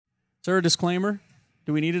there a disclaimer?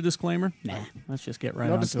 Do we need a disclaimer? Nah. Let's just get right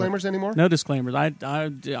on No disclaimers anymore? No disclaimers.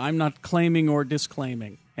 I'm not claiming or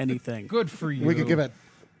disclaiming anything. Good for you. We could give it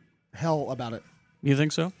hell about it. You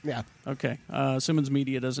think so? Yeah. Okay. Simmons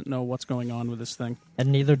Media doesn't know what's going on with this thing.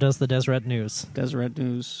 And neither does the Deseret News. Deseret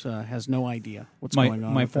News has no idea what's going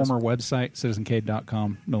on. My with this. former website,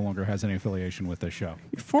 citizencade.com, no longer has any affiliation with this show.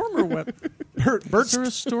 Your former web. Bert's, Is there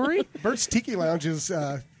a story? Bert's Tiki Lounge is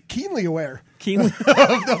keenly aware Keenly. of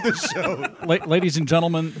the show. Ladies and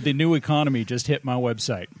gentlemen, the new economy just hit my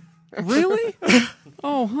website. Really?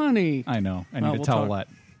 Oh, honey. I know. I need Well, a we'll towelette.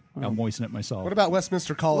 I'll moisten it myself. What about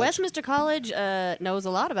Westminster College? Westminster College knows a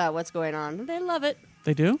lot about what's going on. They love it.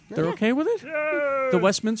 They do? They're okay with it? The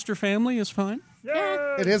Westminster family is fine?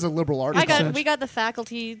 Yeah. It is a liberal arts college. We got the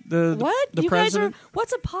faculty. The what? the You president? guys are.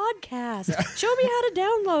 What's a podcast? Show me how to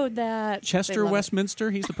download that. They Chester love it. Westminster,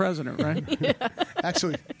 he's the president, right?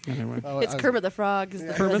 Actually, Anyway. It's Kermit the Frog. Is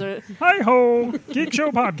the president. Hi-ho! Geek Show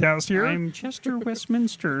Podcast here. I'm Chester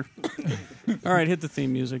Westminster. All right, hit the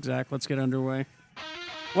theme music, Zach. Let's get underway.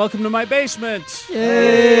 Welcome to my basement.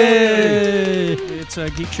 Yay! It's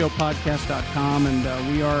geekshowpodcast.com,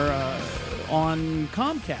 and we are on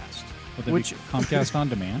Comcast. Which Comcast on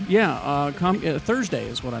demand? Yeah, Thursday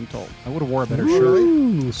is what I'm told. I would have wore a better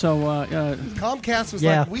shirt. So, Comcast was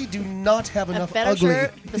Yeah. like, we do not have A enough better ugly,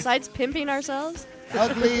 shirt besides pimping ourselves.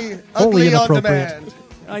 ugly, Wholly ugly on inappropriate. demand.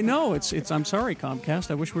 I know it's. I'm sorry,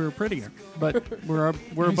 Comcast. I wish we were prettier, but we're a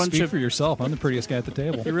You bunch speak of. for yourself. I'm the prettiest guy at the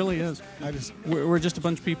table. It really is. I just, We're just a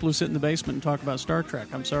bunch of people who sit in the basement and talk about Star Trek.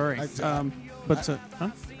 I'm sorry, huh?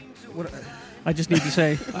 what, I just need to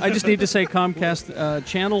say. Comcast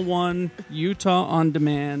Channel 1 Utah on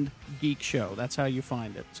Demand Geek Show. That's how you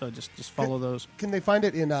find it. So just follow those. can they find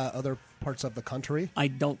it in other parts of the country? I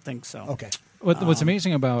don't think so. Okay. What's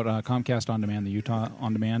amazing about Comcast On Demand, the Utah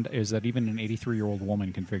On Demand, is that even an 83-year-old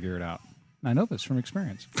woman can figure it out. I know this from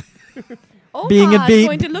experience. Being a Omaha's beat-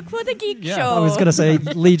 going to look for the geek Yeah. show. I was going to say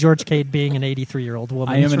Lee George Cade being an 83-year-old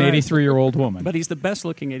woman. I am an right. 83-year-old woman But he's the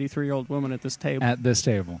best-looking 83-year-old woman at this table. at this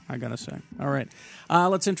table. I gotta say. All right,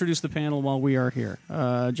 let's introduce the panel while we are here.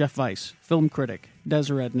 Jeff Weiss, film critic,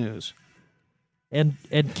 Deseret News. and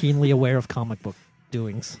keenly aware of comic book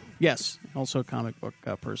doings. Yes, also a comic book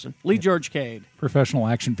person. Lee George Cade. Professional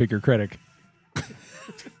action figure critic.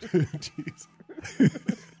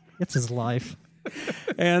 It's his life.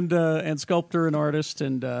 and sculptor and artist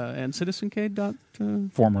and Citizen Cade.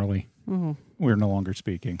 Formerly. We're no longer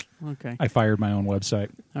speaking. Okay. I fired my own website.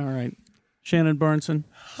 All right. Shannon Barneson,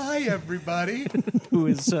 Hi, everybody. who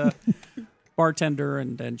is bartender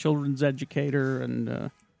and children's educator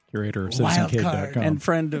and Curator of Wild citizenkid.com.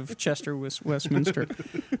 friend of Chester Westminster.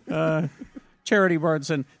 Charity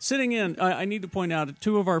Bardson sitting in. I need to point out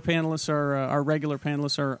two of our panelists our regular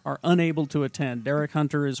panelists are unable to attend. Derek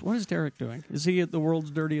Hunter is. What is Derek doing? Is he at the world's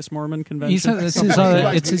dirtiest Mormon convention?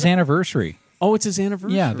 It's his anniversary. Oh, it's his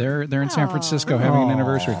anniversary. Yeah, they're in San Francisco having an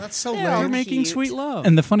anniversary. That's so They're They're lame. making cute. sweet love.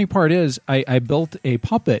 And the funny part is, I built a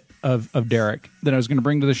puppet of Derek that I was going to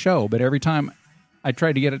bring to the show, but every time I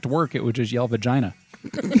tried to get it to work, it would just yell vagina.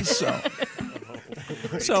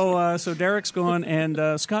 So Derek's gone,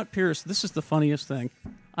 and Scott Pierce. This is the funniest thing.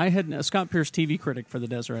 I had Scott Pierce, TV critic for the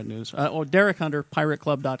Deseret News. Derek Hunter,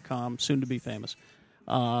 PirateClub.com, soon to be famous.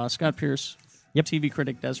 Scott Pierce, TV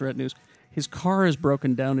critic, Deseret News. His car is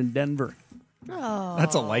broken down in Denver.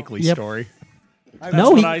 That's a likely Yep. story.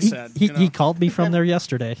 No, what I said, you know. he called me from there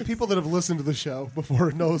yesterday. People that have listened to the show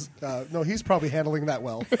before knows, no, he's probably handling that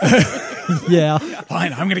well. Yeah.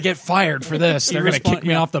 Fine, I'm going to get fired for this. They're going to kick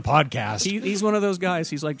me off the podcast He's one of those guys.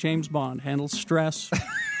 He's like James Bond, handles stress.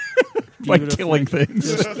 by beautifully. killing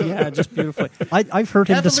things. Just beautifully. I've heard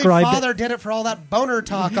him Heavenly describe Father did it for all that boner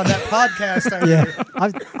talk on that podcast. I Yeah,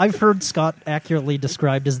 hear. I've heard Scott accurately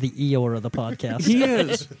described as the Eeyore of the podcast. He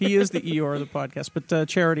is. He is the Eeyore of the podcast. But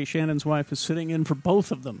Charity, Shannon's wife, is sitting in for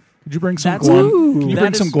both of them. Could you bring some That's- glum? Ooh. Can you That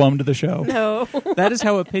bring is- some glum to the show? No. That is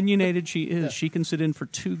how opinionated she is. She can sit in for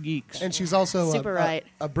two geeks. And she's also Super right.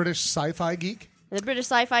 a British sci-fi geek The British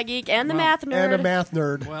sci-fi geek and the math nerd. and a math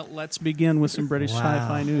nerd. Well, let's begin with some British Wow.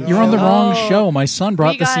 sci-fi news. You're on the wrong show. My son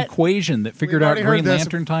brought We this got- equation that figured We've out already heard Green this.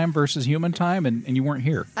 Lantern time versus human time, and you weren't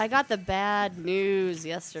here. I got the bad news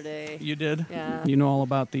yesterday. You did? Yeah. You know all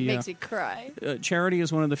about the... Makes me cry. Charity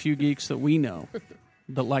is one of the few geeks that we know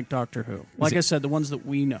that like Doctor Who. Like I said, the ones that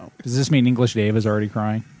we know. Does this mean English Dave is already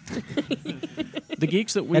crying? The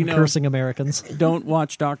geeks that we and know cursing Americans. don't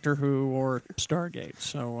watch Doctor Who or Stargate.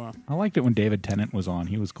 So I liked it when David Tennant was on.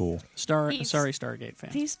 He was cool. Stargate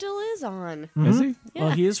fans. He still is on. Is he? Yeah.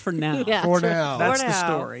 Well, he is for now. Yeah. For now. That's For the now.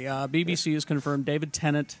 story. BBC has confirmed David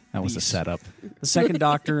Tennant, That was a setup. the second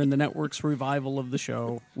Doctor in the network's revival of the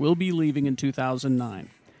show, will be leaving in 2009.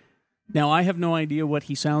 Now, I have no idea what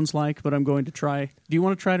he sounds like, but I'm going to try. Do you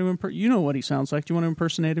want to try to you know what he sounds like. Do you want to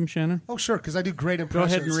impersonate him, Shannon? Oh, sure, because I do great Go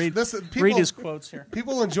impressions. ahead and read, People, read his quotes here.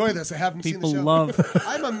 People enjoy this. I haven't People seen the show. love...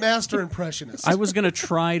 I'm a master impressionist. I was going to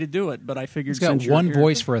try to do it, but I figured He's got since you're one here-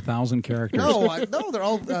 voice for 1,000 characters. No, they're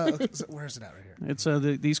all. Where is it at right here? It's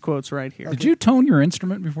these quotes right here. Did you tone your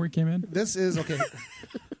instrument before you came in? This is okay.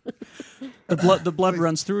 The blood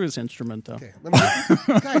runs through his instrument, though. Okay, let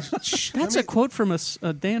me, guys. Shh, That's a quote from a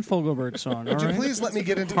Dan Fogelberg song. All Would you right? please let me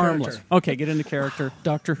get into Harmless. character? Okay, get into character.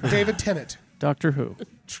 Doctor Who. David Tennant, Doctor Who.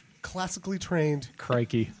 classically trained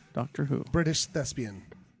Crikey. Doctor Who. British thespian.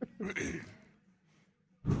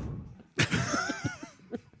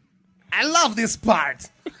 I love this part,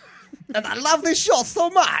 and I love this show so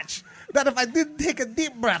much that if I didn't take a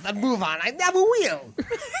deep breath and move on, I never will.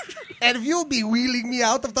 And if you'll be wheeling me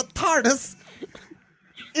out of the TARDIS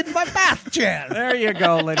in my bath chair, There you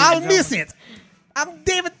go, ladies I'll and miss gentlemen. it. I'm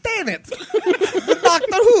David Tennant, the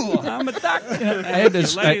Doctor Who. I'm a doctor. I had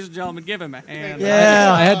to, Ladies and gentlemen, give him a hand.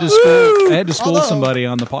 Yeah. I had to school Although- somebody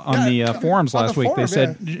on the forums on last the week. They forum,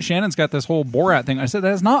 said Shannon's got this whole Borat thing. I said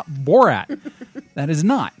that is not Borat. That is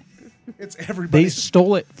not. It's everybody. They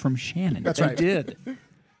stole it from Shannon. That's They right. did.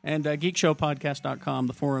 And geekshowpodcast.com,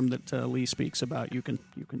 the forum that Lee speaks about, you can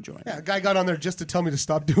join. Yeah, a guy got on there just to tell me to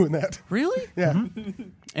stop doing that. Really? Yeah.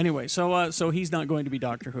 Anyway, so he's not going to be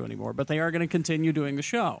Doctor Who anymore, but they are going to continue doing the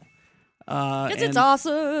show. Because it's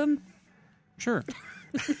awesome. Sure.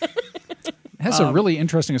 It has a really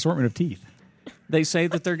interesting assortment of teeth. They say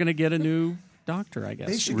that they're going to get a new Doctor, I guess.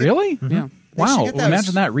 They should Really? Yeah. Wow. should get that Imagine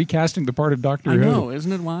as- that recasting the part of Doctor I Who. know,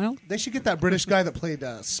 isn't it wild? They should get that British guy that played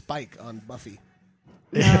Spike on Buffy.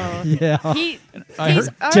 No. Yeah. He, I he's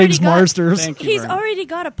heard already James got, Marsters. Thank you He's very much. already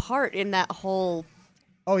got a part in that whole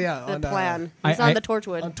Oh yeah, the on plan. I- He's on I- the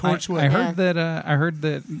Torchwood. on Torchwood. I heard that. I heard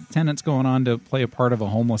that Tennant's going on to play a part of a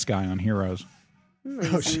homeless guy on Heroes.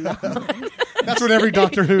 That's what every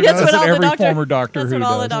Doctor Who That's does. what all the every Doctor, former Doctor that's Who what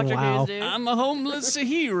all the does. Doctor Wow. Who's do. I'm a homeless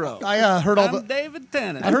hero. I heard all I'm the David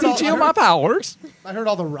Tennant. I heard all- Teach you my powers. I heard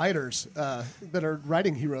all the writers that are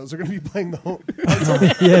writing Heroes are going to be playing the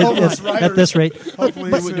Yeah, homeless at writers. this rate.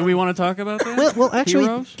 Hopefully, Do we want to talk about that? Well, actually,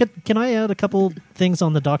 Heroes? can I add a couple things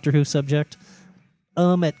on the Doctor Who subject?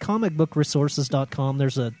 At comicbookresources.com,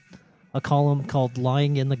 there's a column called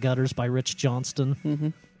 "Lying in the Gutters" by Rich Johnston. Mm-hmm.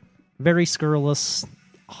 Very scurrilous,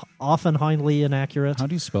 often highly inaccurate. How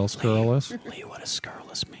do you spell scurrilous? Lee, what does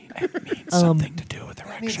scurrilous mean? It means Something to do with means-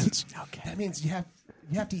 erections. Okay. that means you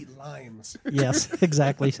have to eat limes. Yes,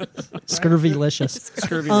 exactly. Scurvy-licious.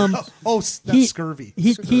 Scurvy. That's He- scurvy.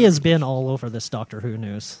 He has been all over this Doctor Who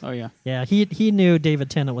news. Oh, yeah. Yeah, he knew David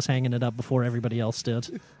Tennant was hanging it up before everybody else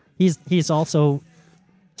did. He's also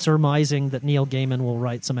surmising that Neil Gaiman will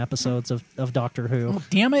write some episodes of Doctor Who. Oh,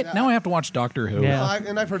 damn it! Now I have to watch Doctor Who. Yeah.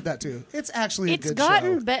 And I've heard that too. It's actually It's a good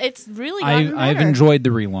gotten show. it's really gotten better. I've enjoyed the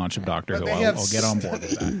relaunch of Doctor But Who. they have I'll get on board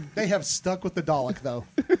with that. They have stuck with the Dalek though.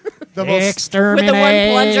 The most, with the one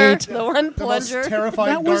plunger. Exterminate. The one the most plunger.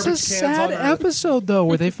 terrifying That was garbage a cans sad on Earth. episode, though,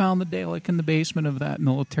 where they found the Dalek in the basement of that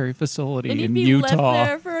military facility and he'd in be Utah. left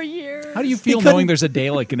there for a year. How do you feel couldn't- knowing there's a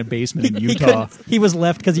Dalek in a basement in He Utah? he was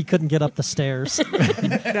left because he couldn't get up the stairs.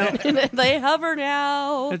 They hover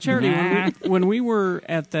now. Charity, when we were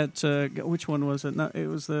at that, which one was it? No, it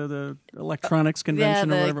was the electronics Yeah, convention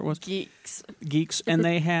the or whatever it was. geeks. Geeks, and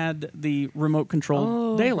they had the remote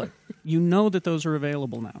controlled Dalek. You know that those are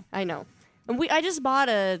available now. I know. And I just bought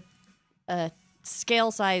a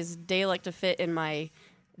scale size Dalek to fit in my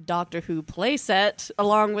Doctor Who playset,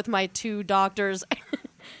 along with my 2 Doctors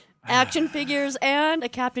action figures and a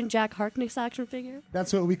Captain Jack Harkness action figure.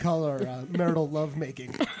 That's what we call our marital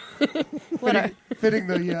lovemaking. What are, Fitting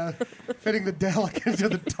the Dalek into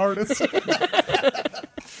the TARDIS.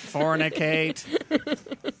 Fornicate.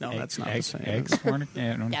 No, that's not the same. Eggs,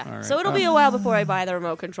 yeah. All right. So it'll be a while before I buy the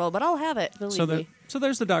remote control, but I'll have it. Believe me. So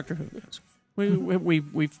there's the Doctor Who news.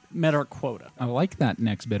 We've met our quota. I like that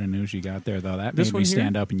next bit of news you got there, though. That This made one me here?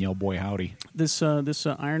 stand up and yell, "Boy, howdy!" This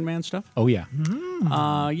Iron Man stuff. Oh yeah,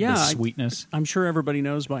 Yeah, the sweetness. I'm sure everybody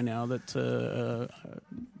knows by now that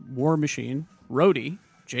War Machine, Rhodey,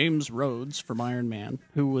 James Rhodes from Iron Man,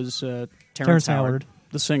 who was Terrence Howard.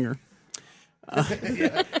 the singer,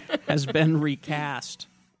 has been recast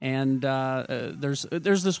And there's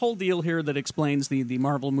this whole deal here that explains the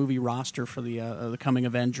Marvel movie roster for the coming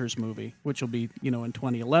Avengers movie, which will be in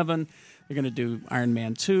 2011. They're going to do Iron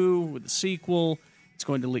Man 2 with the sequel. It's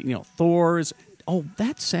going to lead, Thor's. Oh,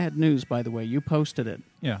 that's sad news, by the way. You posted it.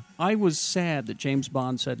 Yeah. I was sad that James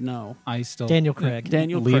Bond said no. I still Daniel Craig.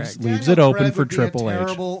 leaves Craig. it open Craig for would be a Triple H.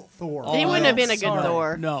 terrible Thor. He wouldn't have been a good Sorry.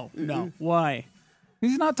 Thor. No. Why?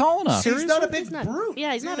 He's not tall enough. He's not a big He's not- brute.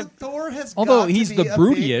 yeah, he's not a- Thor has. Although got to he's be the a big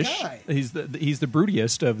brutiest, guy. he's the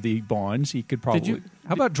brutiest of the Bonds. He could probably. you-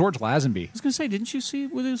 How about George Lazenby? I was going to say, didn't you see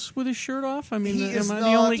with his shirt off? I mean, He is am I not-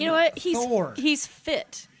 the only? You know what? Thor. He's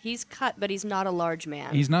fit. He's cut, but he's not a large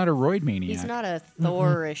man. He's not a roid maniac. He's not a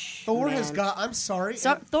Thor-ish Thor man. has got. I'm sorry.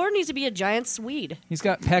 Thor needs to be a giant Swede. He's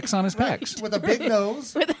got pecs on his pecs, with a big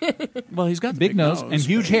nose. Well, he's got the big nose, and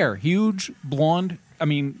huge hair, huge blonde. I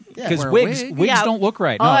mean, Yeah, because wear a wigs wig. Yeah. don't look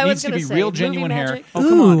right. Oh, No, I it was needs to gonna be say, real, movie genuine hair. magic. Oh,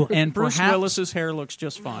 come on. Ooh. And Bruce perhaps Willis's hair looks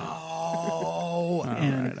just fine. Oh,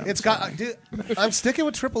 and it's got. Dude, I'm sticking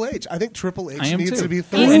with Triple H. I think Triple H I am needs too. to be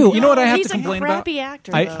Thor. And you know what I have he's to complain a about? crappy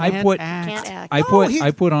actor. I though. put Can't act.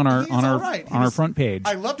 I put on our he's all right. He on our was- front page.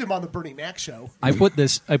 I loved him on the Bernie Mac show. I put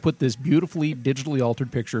this beautifully digitally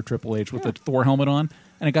altered picture of Triple H with the Thor helmet on,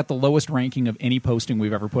 and it got the lowest ranking of any posting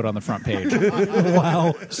we've ever put on the front page.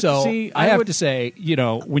 Wow. So See, I I have would- to say,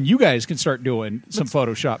 when you guys can start doing some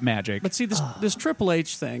Photoshop magic, But see, this Triple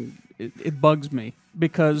H thing, it bugs me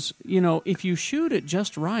because if you shoot it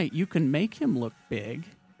just right, you can make him look big.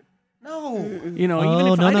 No, Even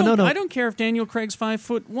Oh, if no. I don't care if Daniel Craig's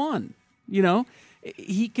 5'1".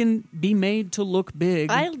 He can be made to look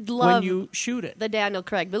big I when love you shoot it. the Daniel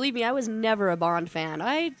Craig. Believe me, I was never a Bond fan.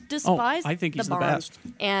 I despise. I think he's the Bond. best.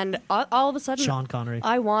 And all of a sudden, Sean Connery.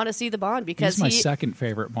 I want to see the Bond because he's my second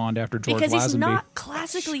favorite Bond after George because he's Lazenby. not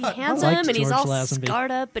classically liked handsome and he's George all Lazenby.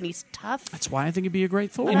 scarred up and he's tough. That's why I think he'd be a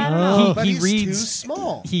great Thor. But I don't know. but he he's reads too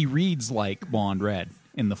small. He reads like Bond read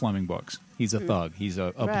in the Fleming books. He's a thug. He's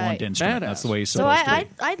a blunt Right. instrument. Badass. That's the way he's So supposed to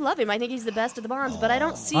be. I love him. I think he's the best of the Bonds, but I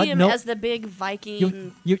don't see him no. as the big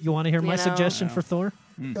Viking. You want to hear my You know. suggestion for Thor?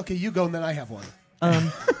 Okay, you go, and then I have one.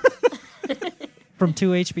 From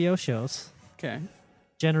 2 HBO shows, Okay.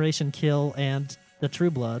 Generation Kill and The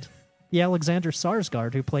True Blood. The Alexander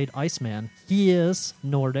Sarsgaard, who played Iceman, he is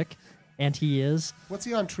Nordic, and What's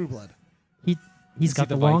he on True Blood? he's Is got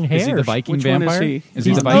he the long Is he hair. the Viking Which one is vampire? he? Is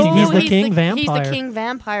he He's- the Viking? he's Oh, the king vampire. He's the king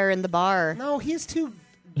vampire in the bar. No, he's too.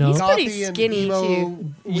 He's pretty gothy and skinny, emo,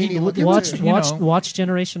 too. weenie You looking watch- too. Watch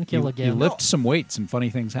Generation Kill You again. lift some weights and funny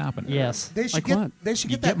things happen. Yes. They should Like get. what? They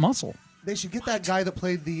should You get that. get muscle. They should get that guy that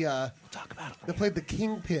played the. Talk about it. That played the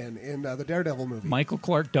Kingpin in the Daredevil movie. Michael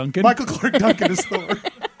Clark Duncan. Michael Clark Duncan is Thor.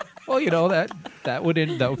 Well, that would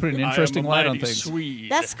put an interesting light on things.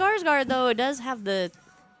 That Skarsgård though, it does have the.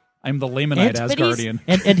 I'm the Lamanite And- but he's- Asgardian.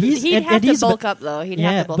 And he's He'd and, have and to he's bulk up though. He'd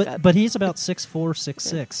have to bulk up. but he's about 6'4",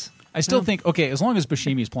 6'6". I still think as long as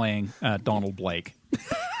Buscemi's playing Donald Blake.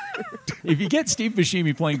 If you get Steve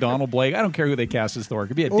Buscemi playing Donald Blake, I don't care who they cast as Thor. It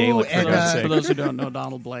could be a Dalek for and, God's For sake. those who don't know,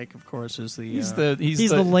 Donald Blake, of course, is the He's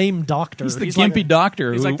He's the lame doctor. He's the He's gimpy like-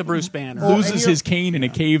 doctor he's who like the Bruce Banner. Oh, loses and his cane in a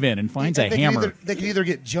cave-in and finds a They could hammer. They could either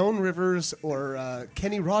get Joan Rivers or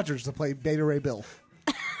Kenny Rogers to play Beta Ray Bill.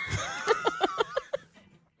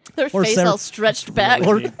 Their Or face Sarah- all stretched back.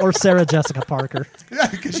 or Sarah Jessica Parker. Yeah,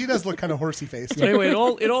 because she does look kind of horsey faced. But anyway,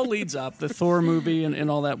 it all leads up. The Thor movie and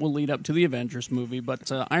all that will lead up to the Avengers movie.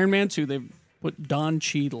 But Iron Man 2, they've put Don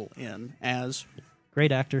Cheadle in as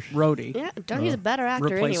Great actor. Rhodey, Yeah, he's a better actor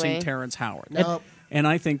replacing anyway. Terrence Howard. No, And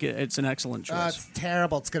I think it's an excellent choice. it's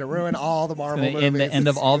terrible. It's going to ruin all the Marvel movies. In the end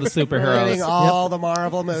of all the Ruining superheroes. all the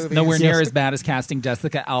Marvel movies. Nowhere near Yes. as bad as casting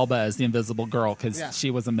Jessica Alba as the Invisible Girl because Yeah.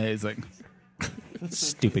 she was amazing.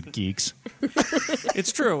 Stupid geeks.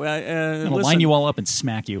 It's true. I'm gonna Listen, line you all up and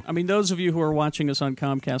smack you. I mean, those of you who are watching us on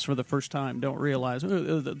Comcast for the first time don't realize, the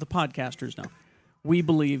podcasters know, we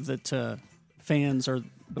believe that fans are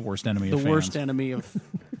The worst enemy the of worst fans. enemy of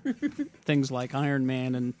things like Iron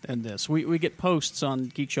Man and this. We get posts on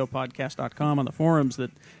geekshowpodcast.com on the forums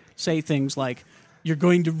that say things like, "You're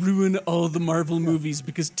going to ruin all the Marvel movies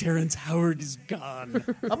because Terrence Howard is gone."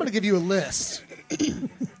 I'm going to give you a list.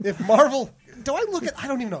 If Marvel... I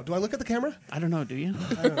don't even know. Do I look at the camera? I don't know, do you?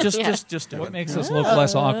 Just do What it. makes us look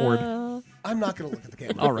less awkward? I'm not going to look at the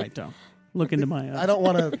camera. All right, don't. Look into my I don't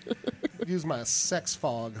want to use my sex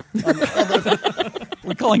fog.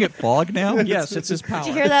 We're calling it fog now? Yes, it's his power. Did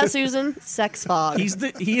you hear that, Susan? Sex fog.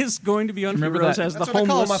 He is going to be on Remember Heroes that? as the That's what I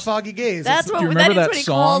call homeless. my foggy gaze. That's It's- what, Do you that remember is that what he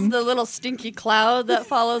song? calls the little stinky cloud that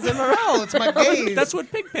follows him around. Oh, it's my gaze. That's what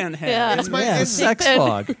Pigpen had. Yeah. It's my Yeah. it's, Sex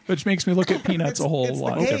fog, which makes me look at peanuts a whole it's the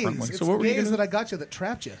lot gaze. differently. It's So what the were you gaze gonna- that I got you that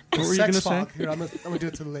trapped you. What were you Sex gonna say? fog. Here, I'm gonna do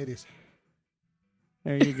it to the ladies.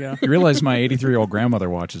 There you go. You realize my 83-year-old grandmother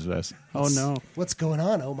watches this. Oh no. What's going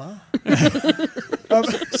on, Oma?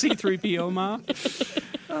 C3PO Ma.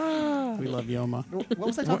 We love you, Oma. What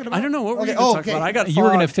was I talking about? I don't know what we're Okay, going to talk okay. about. I got You were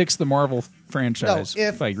going to fogged. fix the Marvel franchise No,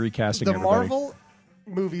 if by recasting the everybody. Marvel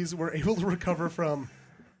movies were able to recover from.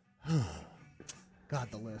 God,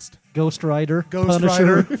 the list. Ghost Rider, Ghost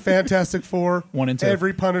Punisher. Rider, Fantastic Four, 1 and 2.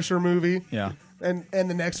 every Punisher movie, Yeah. and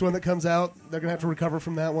the next one that comes out, they're gonna have to recover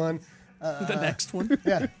from that one. the next one.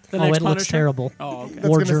 Yeah, The Oh, next it looks Punisher? terrible. Oh, okay. that's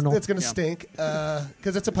War gonna, Journal. It's gonna Yeah. stink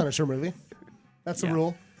because it's a Punisher movie. That's the Yeah.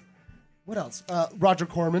 rule. What else? Roger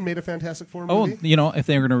Corman made a Fantastic Four Oh, movie. you know, if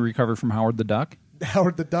they were going to recover from Howard the Duck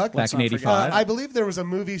Howard the Duck. back in not forget '85, I believe there was a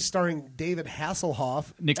movie starring David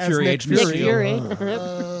Hasselhoff. Nick as Fury, Nick Agent Nick Fury. Fury.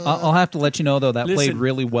 I'll have to let you know though that played Listen,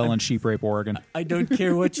 really well in Sheep Rape, Oregon. I don't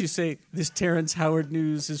care what you say. This Terrence Howard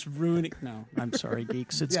news is ruining. No, I'm sorry,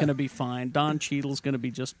 geeks. It's Yeah. going to be fine. Don Cheadle's going to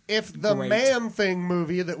be just If the great. Man Thing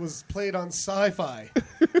movie that was played on Sci-Fi,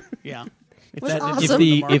 yeah. If Was that didn't awesome. If suit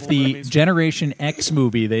the Marvel if the movies. Generation X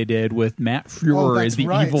movie they did with Matt Frewer that's as the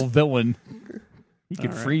right. evil villain, he could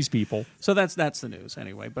All right. freeze people. So that's the news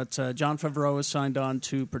anyway. But Jon Favreau has signed on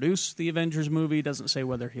to produce the Avengers movie. Doesn't say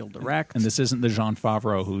whether he'll direct. And this isn't the Jean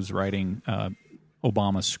Favreau who's writing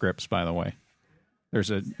Obama's scripts, by the way. There's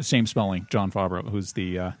a same spelling, John Favreau, who's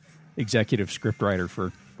the executive scriptwriter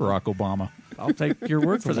for Barack Obama. I'll take your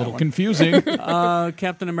word for A that little one. confusing.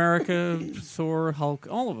 Captain America, Thor, Hulk,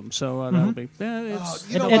 all of them. So that'll be. It's,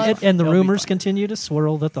 you know And, what? and the They'll be rumors fine. continue to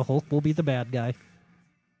swirl that the Hulk will be the bad guy.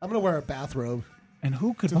 I'm gonna wear a bathrobe. And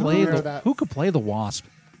who could To play wear the that. who could play the Wasp?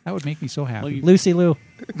 That would make me so happy. Well, you- Lucy Liu.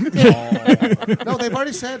 No, they've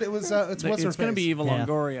already said it was. It's what's her it's going to face. be Eva Yeah.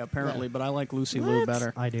 Longoria apparently, but I like Lucy Liu What?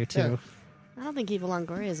 better. I do too. Yeah. I don't think Eva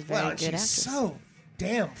Longoria is a very Well, good she's actress. so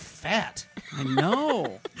damn fat. I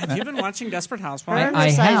know. Have you been watching Desperate Housewives? Her I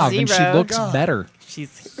size have, and she zero. looks God. better.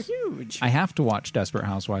 She's huge. I have to watch Desperate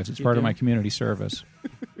Housewives. It's part of do? my community service.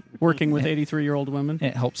 Working with 83-year-old women.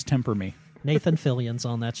 It helps temper me. Nathan Fillion's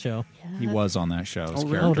on that show. He was on that show. His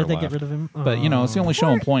really? Oh, character did they left. get rid of him? But you know, it's the only show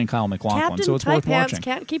employing Kyle MacLachlan, Captain so it's Tight worth Pants watching.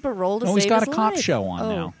 can't keep a role to Oh, he's save got a his cop life. show on Oh,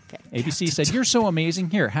 now. okay. ABC said, "You're so amazing.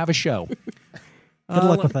 Here, have a show." Good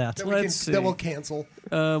luck with that. That, we Let's can, that see. will cancel.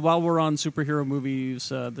 While we're on superhero movies,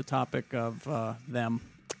 the topic of them,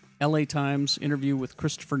 L.A. Times interview with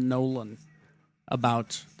Christopher Nolan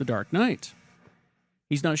about The Dark Knight.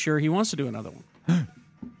 He's not sure he wants to do another one.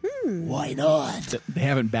 Why not? They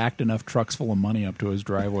haven't backed enough trucks full of money up to his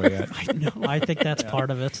driveway yet. I think that's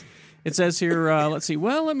part of it. It says here, let's see,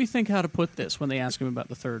 well, let me think how to put this when they ask him about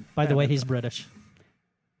the third. By the way, he's British.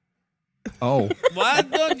 Oh, Why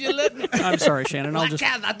don't you let me? I'm sorry, Shannon. I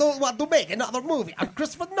can't. I don't want to make another movie. I'm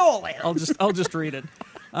Christopher Nolan. I'll just read it.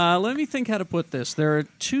 Let me think how to put this. There are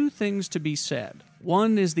two things to be said.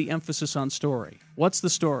 One is the emphasis on story. What's the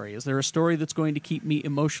story? Is there a story that's going to keep me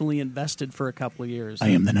emotionally invested for a couple of years? I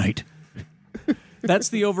am the knight. That's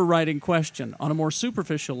the overriding question. On a more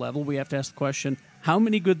superficial level, we have to ask the question, how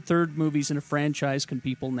many good third movies in a franchise can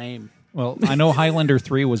people name? Well, I know Highlander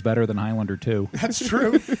 3 was better than Highlander 2. That's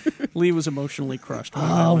true. Lee was emotionally crushed. by Oh,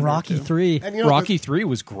 Highlander Rocky 2. 3. And you know, Rocky 3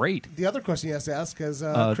 was great. The other question he has to ask has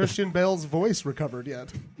Christian Bale's voice recovered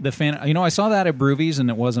yet? The fan, you know, I saw that at Broovies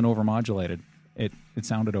and it wasn't overmodulated. It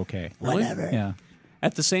sounded okay. Whatever. Yeah.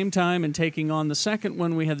 At the same time, in taking on the second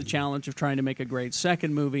one, we had the challenge of trying to make a great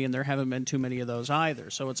second movie, and there haven't been too many of those either.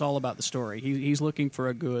 So it's all about the story. He's looking for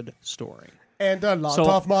a good story. And a lot So-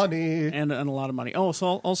 of money. And a lot of money. Oh, so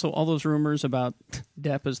also all those rumors about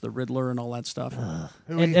Depp as the Riddler and all that stuff,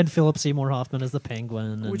 And Philip Seymour Hoffman as the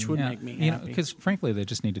Penguin. which and- would Yeah. make me You know, happy. because frankly, they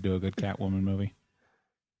just need to do a good Catwoman movie.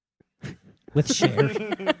 with Cher.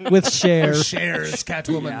 with Cher. Shares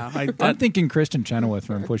Catwoman. Yeah, I'm thinking Kristen Chenoweth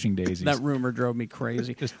from Pushing Daisies. that rumor drove me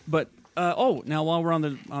crazy. But now while we're on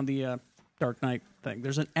the Dark Knight thing,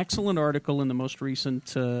 there's an excellent article in the most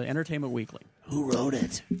recent Entertainment Weekly. Who wrote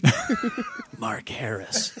it? Mark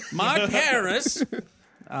Harris. Mark Harris.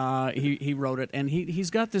 He wrote it, and he's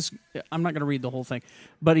got this. I'm not going to read the whole thing,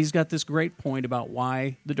 but he's got this great point about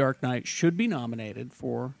why The Dark Knight should be nominated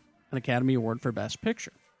for an Academy Award for Best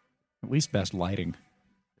Picture. At least best lighting.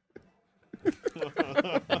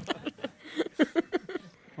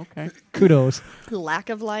 Okay. Kudos. Lack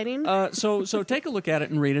of lighting. So take a look at it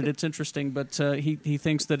and read it. It's interesting, but he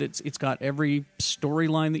thinks that it's got every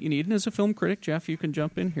storyline that you need. And as a film critic, Jeff, you can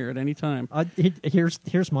jump in here at any time.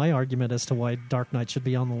 Here's my argument as to why Dark Knight should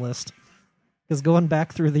be on the list. Because going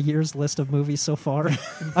back through the year's list of movies so far,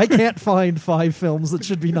 I can't find 5 films that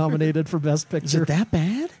should be nominated for Best Picture. that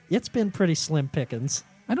bad? It's been pretty slim pickings.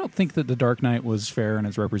 I don't think that The Dark Knight was fair in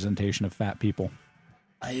its representation of fat people.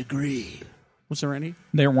 I agree. Was there any?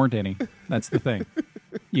 There weren't any. That's the thing.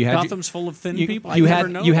 You had Gotham's full of thin people. You I had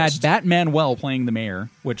never you had noticed. Batman well playing the mayor,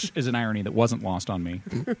 which is an irony that wasn't lost on me.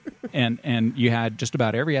 and you had just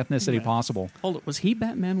about every ethnicity possible. Hold it. Was he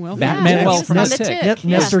Batman? Well, Batman well he's from on the the tick. tick. Yep,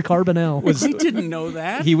 Yeah. Mr. Carbonell. I didn't know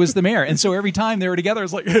that. He was the mayor, and so every time they were together,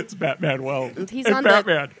 it's like it's Batman well. He's It's on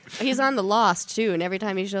Batman. He's on the Lost too, and every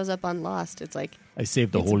time he shows up on Lost, it's like I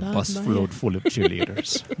saved the It's whole Batman. bus full of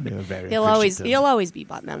cheerleaders. They were very he'll always be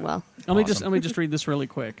Batman. Well, Let me just read this really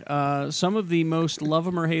quick. Some of the most love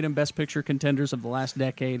 'em or hate 'em Best Picture contenders of the last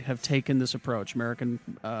decade have taken this approach.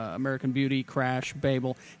 American Beauty, Crash,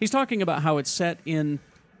 Babel. He's talking about how it's set in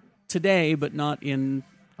today, but not in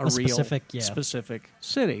a real specific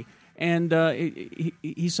city. And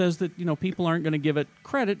he says that people aren't going to give it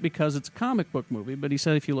credit because it's a comic book movie. But he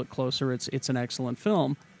said if you look closer, it's an excellent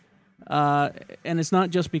film. And it's not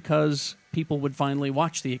just because people would finally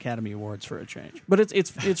watch the Academy Awards for a change, but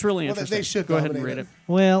it's really Well, interesting. they should go ahead and nominate read it.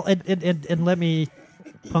 Well, and let me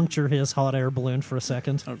puncture his hot air balloon for a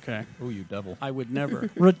second. Okay, Oh, you devil! I would never.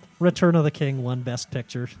 Return of the King won Best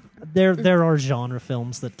Picture. There are genre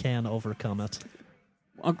films that can overcome it.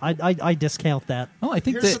 I discount that Well, I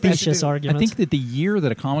think Here's that what they should specious do. argument. I think that the year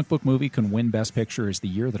that a comic book movie can win Best Picture is the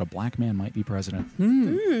year that a black man might be president.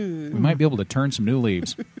 We might be able to turn some new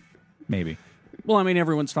leaves. Maybe. Well, I mean,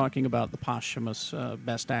 everyone's talking about the posthumous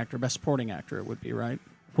Best Actor, Best Supporting Actor. It would be right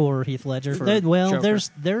for Heath Ledger. For Well, Joker.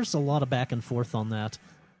 there's a lot of back and forth on that.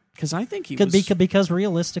 because I think he Could was. be because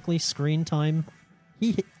realistically, screen time.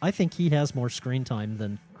 I think he has more screen time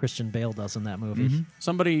than Christian Bale does in that movie.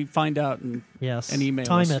 Somebody find out and Yes, And email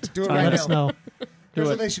time us. it. Do it Let right us now. know. Here's it.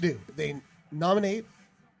 what they should do. They nominate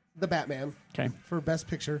the Batman okay. for Best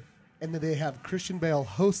Picture, and then they have Christian Bale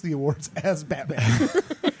host the awards as Batman.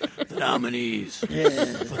 The nominees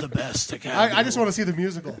for the Best Academy. I just want to see the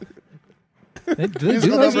musical. Do they do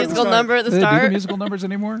Musical those? number. musical number at the Do they do the start. musical numbers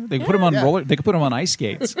anymore? They could put them on Yeah. roller. They could put them on ice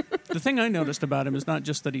skates. The thing I noticed about him is not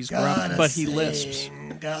just that he's gruff, but he lisps.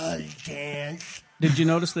 Gotta dance. Did you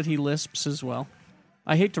notice that he lisps as well?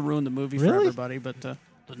 I hate to ruin the movie for Really? everybody, but the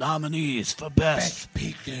nominees for Best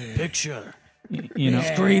Picture You know,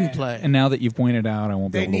 Screenplay. And now that you've pointed out, I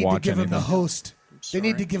won't be They able to need to watch give any him of the them. host. They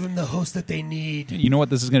need to give him the host that they need. You know what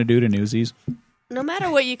this is going to do to Newsies? No matter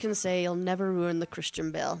what you can say, you'll never ruin the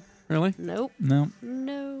Christian Bale. Really? Nope. No,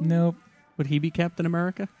 No. nope, Would he be Captain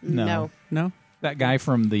America? no. No. That guy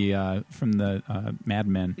from the Mad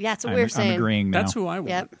Men. Yeah, that's what we were I'm saying. agreeing now. That's who I want.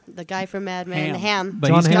 Yep. The guy from Mad Men, Ham. Ham. But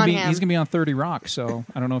John he's Hamm. going to be on 30 Rock, so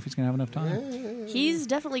I don't know if he's going to have enough time. He's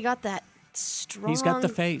definitely got that strong. He's got the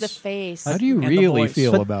face. The face. How do you And the really voice.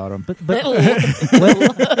 feel But- about him? But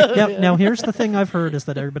now here's the thing I've heard is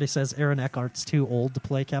that everybody says Aaron Eckhart's too old to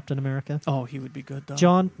play Captain America. Oh, he would be good though.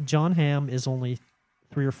 John Hamm is only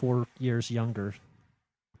 3 or 4 years younger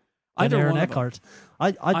than Either Aaron one of them. Eckhart.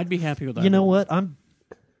 I'd be happy with that. You know what?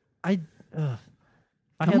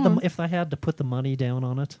 If I had to put the money down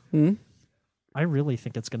on it, Hmm? I really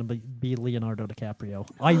think it's going to be Leonardo DiCaprio.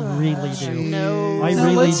 I really do. No. I No,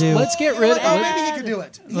 really do. Let's get rid. Oh, maybe he could do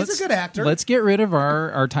it. He's Let's- a good actor. Let's get rid of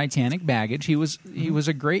our Titanic baggage. He was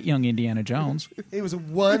a great young Indiana Jones. He was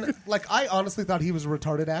I honestly thought he was a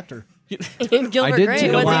retarded actor. Gilbert I did Grape.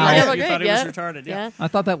 too. Was Wow. he? Gilbert You Grape, thought he yeah. was retarded, yeah. I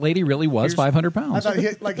thought that lady really was 500 I pounds. thought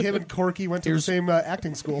him and Corky went to the same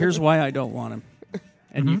acting school. Here's why I don't want him.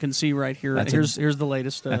 And you can see right here. That's Here's the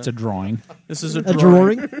latest. That's a drawing. This is a A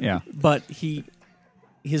drawing. drawing? Yeah. But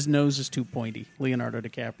his nose is too pointy. Leonardo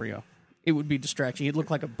DiCaprio. It would be distracting. He'd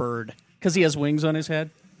look like a bird because he has wings on his head.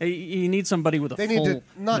 You need somebody with a they full need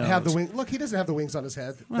to not have the nose. wings. Look, he doesn't have the wings on his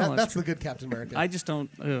head. Well, That's that's the good Captain America. I just don't.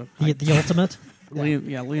 The ultimate.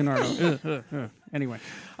 Leonardo. Anyway,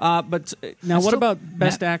 but now what still- about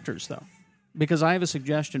best actors though? Because I have a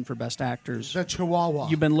suggestion for best actors. the Chihuahua.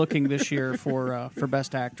 You've been looking this year for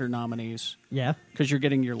best actor nominees Yeah. because you're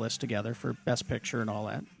getting your list together for best picture and all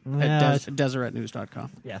that Yeah. at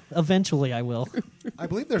Deseretnews.com. Yeah. Eventually I will. I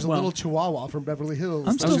believe there's a Well- little Chihuahua from Beverly Hills.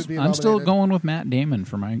 I'm that should be still nominated. going with Matt Damon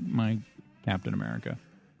for my Captain America.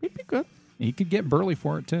 He'd be good. He could get burly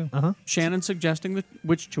for it too. Shannon suggesting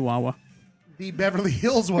which Chihuahua? The Beverly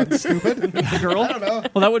Hills one, stupid. The girl? I don't know.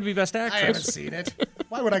 Well, that would be best I haven't actress. seen it.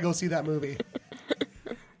 Why would I go see that movie?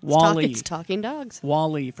 Wally. It's talking dogs.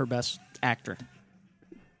 Wally for best actor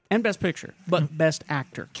and best picture, but best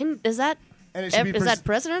actor. Is that And it should be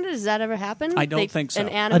precedented? Does that ever happen? I don't think so. An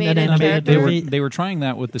animated animated character. movie. They were trying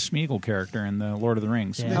that with the Smeagol character in the Lord of the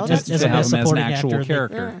Rings. Yeah. Oh, Just that's to true. have him as an Supporting actual actor,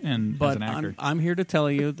 character and as But an actor. I'm here to tell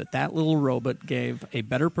you that little robot gave a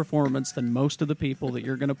better performance than most of the people that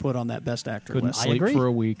you're going to put on that best actor Couldn't list. sleep agree. for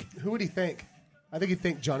a week. Who would he think? I think he'd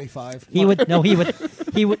think Johnny Five. He would no. He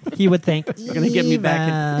would think. You're going to get me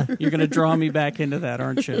back. Eva. You're going to draw me back into that,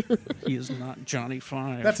 aren't you? He is not Johnny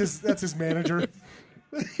Five. That's his manager.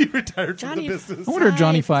 He retired from Johnny the business. I wonder if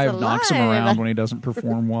Johnny Five is Five knocks him alive. around when he doesn't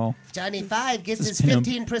perform well. Johnny Five gets his him.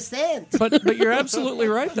 15%. But you're absolutely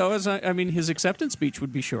right, though. I mean, his acceptance speech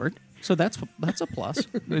would be short, so that's a plus.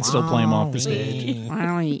 They'd still play him off the stage.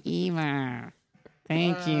 Wowie, Eva.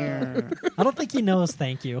 Thank you. I don't think he knows.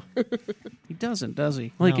 Thank you. He doesn't, does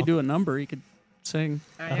he? Well, he No. could do a number. He could sing.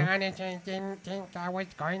 I honestly didn't think I was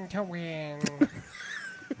going to win.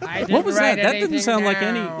 I didn't What was that? write That didn't anything sound like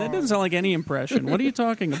any. down. That doesn't sound like any impression. What are you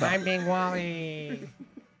talking about? I'm being Wally.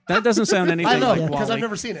 That doesn't sound anything I know, like because Wally. I've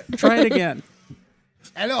never seen it. Try it again.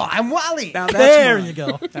 Hello, I'm Wally. Now, that's There mine. you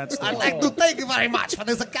go. That's the I'd one. like to thank you very much for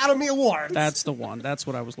this Academy Award. That's the one. That's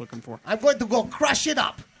what I was looking for. I'm going to go crush it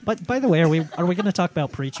up. But by the way, are we going to talk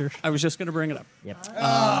about Preacher? I was just going to bring it up.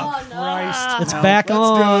 Christ. It's back Let's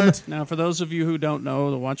on. do it. Now, for those of you who don't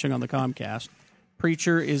know, the watching on the Comcast,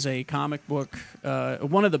 Preacher is a comic book,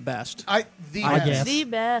 one of the best. I Best. guess. The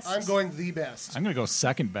best. I'm going the best. I'm going to go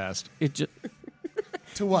second best. It ju-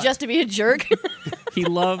 To what? Just to be a jerk. he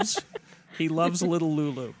loves little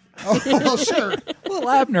Lulu. Oh, well, sure. Little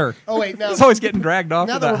Abner. Oh, wait. Now, He's always getting dragged off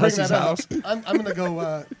now to that that we're bringing hussy's that house. up, I'm going to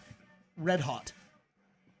go Red Hot.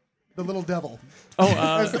 The Little Devil. Oh,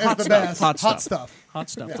 As hot the stuff. best. Hot stuff. stuff. Hot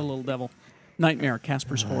stuff. The little devil. Nightmare.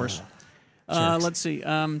 Casper's horse. Let's see.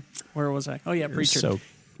 Where was I? Oh yeah, You're Preacher. so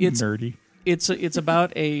It's nerdy. it's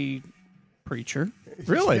about a preacher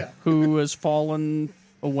Really? Yeah. who has fallen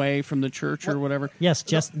away from the church or whatever. Yes,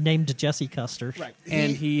 just named Jesse Custer. Right.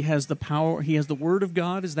 And he has the power. He has the word of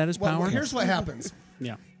God. Is that his well, power? here's what happens.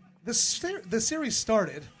 Yeah. The series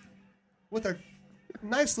started with a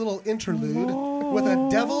nice little interlude with a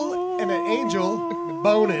devil and an angel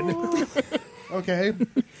boning. Okay.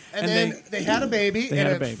 And then they had a baby, They and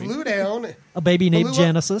had a it baby. flew down. A baby named Blew up.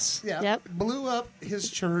 Genesis. Yeah. Yep. Blew up his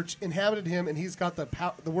church, inhabited him, and he's got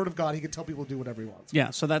the word of God. He could tell people to do whatever he wants.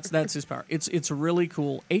 Yeah. So that's his power. It's really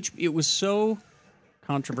cool. It was so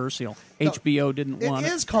controversial. HBO didn't want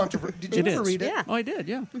It is controversial. Did you It ever is. read it? Yeah. Oh, I did.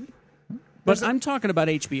 Yeah. But I'm talking about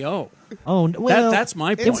HBO. Oh, well, That's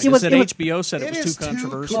my point. it was- is that it was- HBO said it It was is too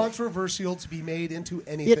controversial. controversial to be made into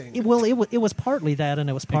anything. it was partly that, and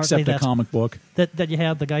it was partly Except a that, comic book. that you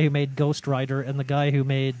have the guy who made Ghost Rider and the guy who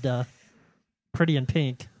made Pretty in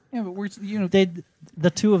Pink. Yeah, but The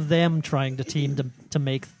two of them trying to team to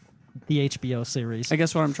make the HBO series. I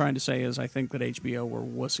guess what I'm trying to say is I think that HBO were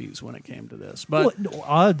wussies when it came to this. But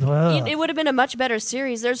It would have been a much better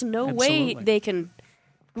series. There's no way Absolutely. they can.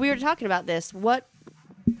 We were talking about this.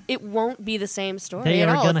 It won't be the same story They at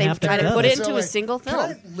are all gonna if they have to try to cut put it. it into a wait, single Can film.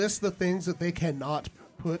 I list the things that they cannot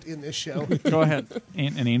put in this show? go ahead.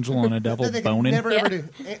 an angel and a devil that they can boning. never Yeah. ever do.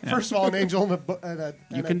 First of all, an angel and a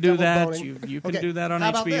You and a can do devil that. boning. You can Okay, do that on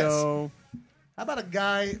how about this? HBO. How about a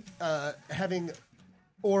guy having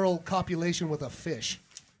oral copulation with a fish?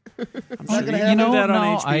 Not gonna You happen. know that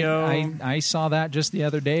on no, HBO. I saw that just the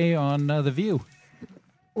other day on The View.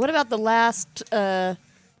 What about the last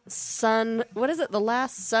son? What is it? The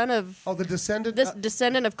last son of Oh, the descendant. this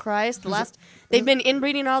descendant of Christ. The last they've been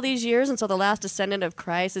inbreeding all these years, and so the last descendant of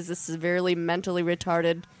Christ is this severely mentally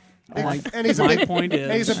retarded. and he's a my big, point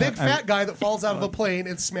and he's a is big fat guy that falls out of a plane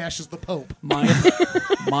and smashes the Pope.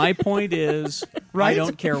 my point is I Right?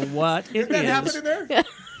 don't care what it Did that happen is. in there?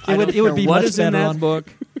 I don't it would care be what much is in better that on-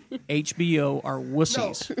 book. HBO are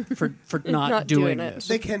wussies for not doing doing it. this.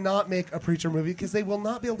 They cannot make a preacher movie because they will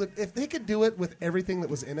not be able to. If they could do it with everything that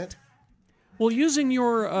was in it, Well, using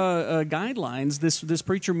your guidelines, this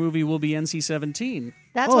preacher movie will be NC-17.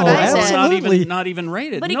 That's Oh, what I absolutely. said. Not even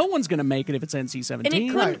rated. But no one's going to make it if it's NC-17.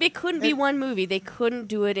 And Right. it couldn't be one movie. They couldn't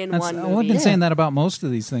do it in one I've movie. been saying that about most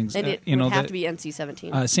of these things. And it you know, would have that- to be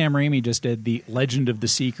NC-17. Sam Raimi just did the Legend of the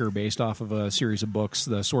Seeker based off of a series of books,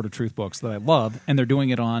 the Sword of Truth books that I love, and they're doing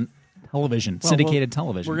it on television, syndicated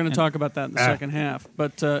television. We're going to And- talk about that in the second half.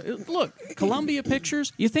 But look, Columbia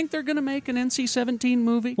Pictures, you think they're going to make an NC-17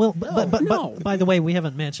 movie? Well, but No. by the way, we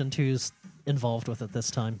haven't mentioned who's involved with it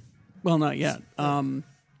this time. Well, not yet.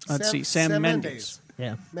 Let's see. Sam Mendes.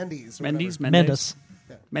 Yeah, Mendes. Or Mendes? whatever. Mendes.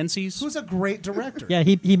 Menzies? Who's a great director. Yeah,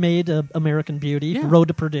 he made American Beauty, Yeah. Road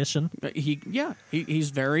to Perdition. He's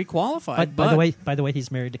very qualified. By the way,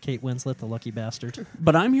 he's married to Kate Winslet, the lucky bastard.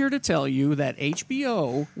 But I'm here to tell you that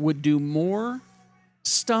HBO would do more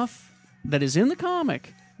stuff that is in the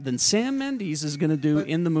comic than Sam Mendes is going to do But-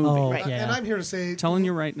 in the movie. Oh, Right. yeah. And I'm here to say, Telling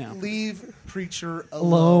you right now. leave preacher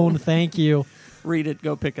Alone, thank you. Read it.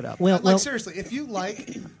 Go pick it up. Well, seriously, if you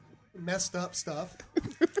like messed up stuff,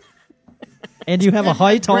 and you have a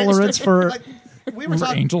high and great tolerance stuff, for like, we were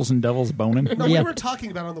talking. Angels and devils boning. No, Yeah. we were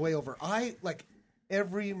talking about it on the way over. I like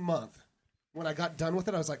every month when I got done with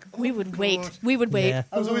it, I was like, oh, We would God. wait. We would wait. Yeah.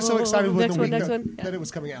 I was always so excited when Next the one, week next that, one. that it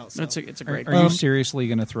was coming out. So. It's a Are, great. are you seriously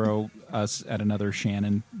going to throw us at another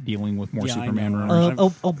Shannon dealing with more Yeah, I Superman know.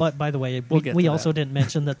 rumors? But by the way, We'll get we to also that. didn't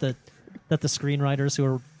mention that the screenwriters who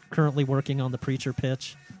are currently working on the Preacher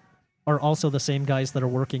pitch are also the same guys that are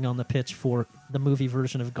working on the pitch for the movie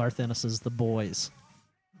version of Garth Ennis's The Boys.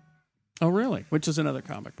 Oh, really? Which is another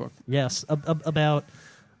comic book. Yes, about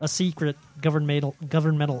a secret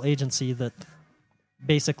governmental agency that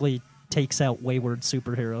basically takes out wayward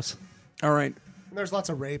superheroes. All right. And there's lots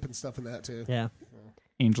of rape and stuff in that too. Yeah.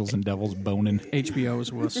 Angels and devils boning. HBO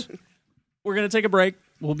is wuss. We're going to take a break.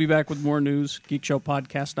 We'll be back with more news.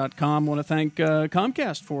 GeekShowPodcast.com. Want to thank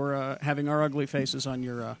Comcast for having our ugly faces on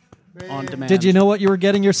your on demand. Did you know what you were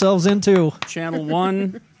getting yourselves into? Channel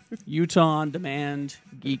 1, Utah On Demand,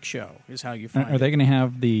 Geek Show is how you find Are they it. going to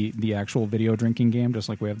have the actual video drinking game, just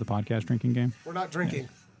like we have the podcast drinking game? We're not drinking.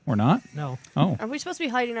 Or not? No. Oh. Are we supposed to be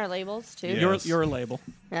hiding our labels too? Yeah. You're a label,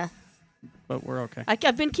 Yeah. but we're okay.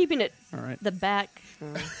 I've been keeping it All right. the back.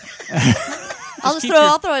 keep I'll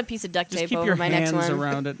throw a piece of duct Just tape keep over your my next hands one.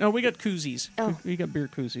 around it. No, we got koozies. Oh. We got beer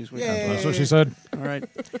koozies. We Yay. That's what she said. All right.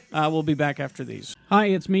 We'll be back after these. Hi,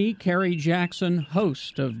 it's me, Kerry Jackson,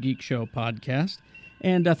 host of Geek Show Podcast.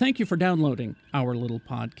 And thank you for downloading our little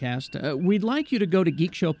podcast. We'd like you to go to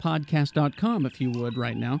geekshowpodcast.com if you would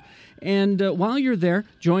right now. And while you're there,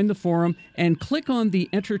 join the forum and click on the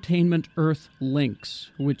Entertainment Earth links,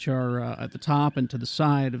 which are at the top and to the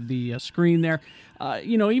side of the screen there.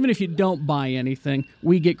 Even if you don't buy anything,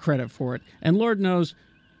 we get credit for it. And Lord knows,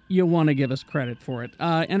 you want to give us credit for it.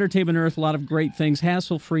 Entertainment Earth, a lot of great things.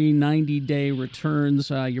 Hassle-free 90-day returns.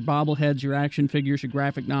 Your bobbleheads, your action figures, your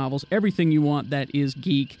graphic novels, everything you want that is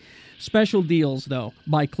geek. Special deals, though,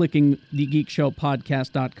 by clicking the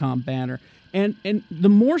geekshowpodcast.com banner. And the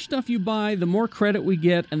more stuff you buy, the more credit we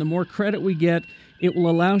get. And the more credit we get, it will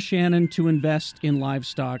allow Shannon to invest in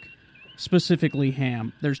livestock, specifically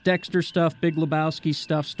ham. There's Dexter stuff, Big Lebowski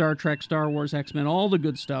stuff, Star Trek, Star Wars, X-Men, all the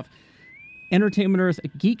good stuff. Entertainment Earth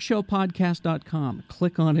at geekshowpodcast.com.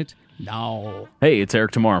 Click on it now. Hey, it's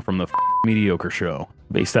Eric Tamar from the Mediocre Show,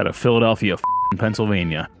 based out of Philadelphia,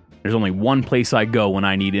 Pennsylvania. There's only one place I go when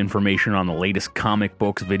I need information on the latest comic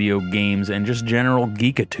books, video games, and just general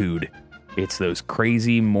geekitude. It's those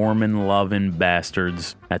crazy Mormon-loving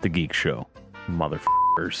bastards at the Geek Show.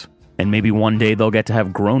 Motherfuckers. And maybe one day they'll get to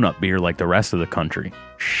have grown-up beer like the rest of the country.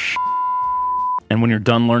 Shh. And when you're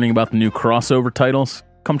done learning about the new crossover titles,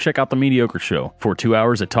 come check out The Mediocre Show for 2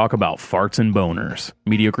 hours of talk about farts and boners.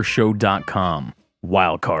 MediocreShow.com.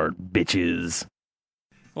 Wildcard, bitches.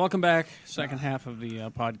 Welcome back. Second half of the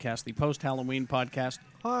podcast, the post-Halloween podcast.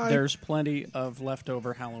 Hi. There's plenty of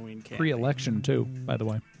leftover Halloween candy. Pre-election, too, by the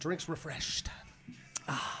way. Drinks refreshed.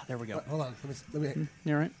 There we go. Hold on. Let me.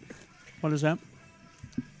 You all right? What is that?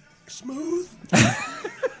 Smooth.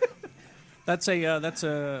 That's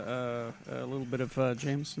a little bit of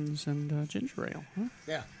Jameson's and ginger ale. Huh?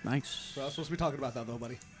 Yeah. Nice. We're not supposed to be talking about that though,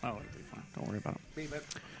 buddy. Oh, it'll be fine. Don't worry about it. Leave it.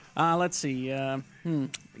 Let's see. I'm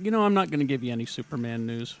not going to give you any Superman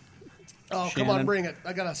news. Oh, come Shannon. on, bring it.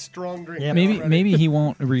 I got a strong drink. Yeah, Maybe already. maybe he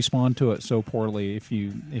won't respond to it so poorly if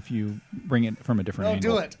you bring it from a different No,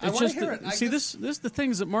 angle. do it. I It's want just to hear it. this the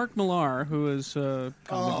things that Mark Millar, who is a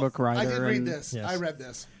comic book writer, I did read and, this. Yes. I read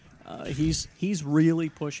this. he's really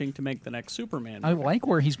pushing to make the next Superman. I like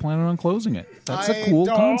where he's planning on closing it. That's I a cool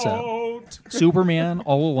don't. concept. Superman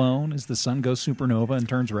all alone as the sun goes supernova and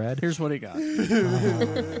turns red. Here's what he got.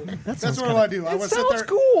 That's what I want to do. I want to sit there.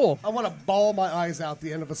 cool. I want to bawl my eyes out at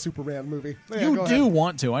the end of a Superman movie. Yeah, You go do ahead.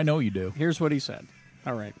 want to. I know you do. Here's what he said.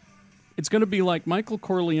 All right. It's going to be like Michael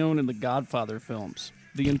Corleone in the Godfather films.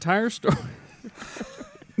 The entire story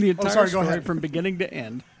the entire sorry, go story ahead. from beginning to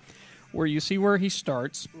end, where you see where he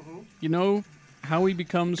starts, you know how he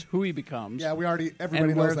becomes who he becomes, Yeah, everybody and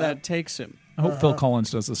where knows that takes him. I hope Phil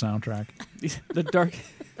Collins does the soundtrack. The Dark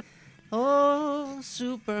Oh,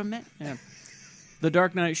 Superman. Yeah. The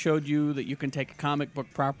Dark Knight showed you that you can take a comic book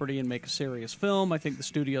property and make a serious film. I think the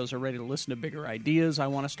studios are ready to listen to bigger ideas. I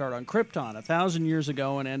want to start on Krypton 1,000 years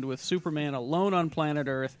ago and end with Superman alone on planet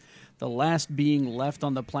Earth, the last being left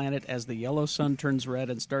on the planet as the yellow sun turns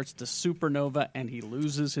red and starts to supernova and he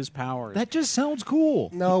loses his powers. That just sounds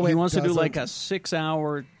cool. No, He it wants to do doesn't. like a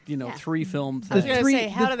 6-hour, 3-film I was thing. going to say,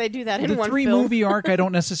 how do they do that in the one three film? movie arc I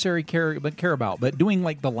don't necessarily care about, but doing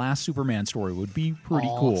like the last Superman story would be pretty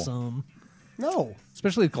cool. Awesome. No.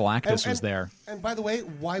 Especially if Galactus was there. And by the way,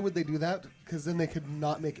 why would they do that? Because then they could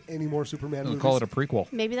not make any more Superman We'll movies. call it a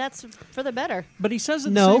prequel. Maybe that's for the better. But he says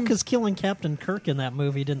it No, because killing Captain Kirk in that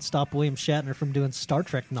movie didn't stop William Shatner from doing Star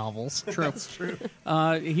Trek novels. true. That's true.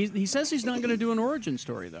 He says he's not going to do an origin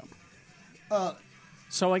story though.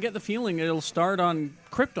 So I get the feeling it'll start on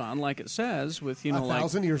Krypton, like it says, with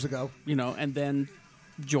 1,000 years ago. and then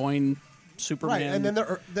join Superman. Right, and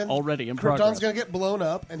then already in Krypton's progress. going to get blown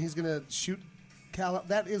up, and he's going to shoot Kal.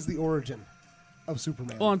 That is the origin of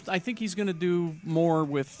Superman. Well, I think he's going to do more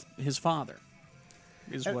with his father.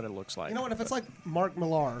 Is what it looks like. You know what? If it's like Mark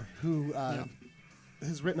Millar, who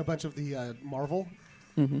has written a bunch of the Marvel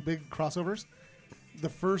big crossovers, the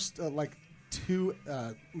first two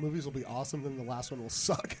movies will be awesome, then the last one will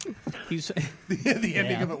suck. He's, the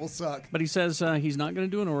ending of it will suck. but he says he's not going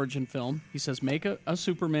to do an origin film. He says make a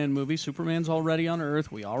Superman movie. Superman's already on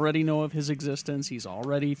Earth. We already know of his existence. He's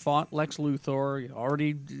already fought Lex Luthor. He's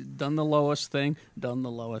already done the Lois thing.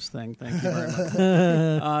 Thank you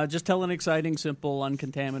very much. Just tell an exciting, simple,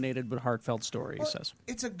 uncontaminated, but heartfelt story, he says.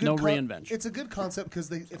 It's a good No reinvention. It's a good concept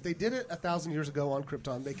because if they did it 1,000 years ago on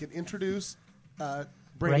Krypton, they could introduce Brainiac.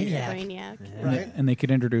 Brainiac. right? And they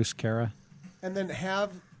could introduce Kara. And then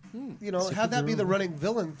have have that be the running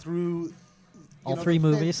villain through All the three thing.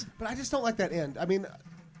 movies. But I just don't like that end. I mean,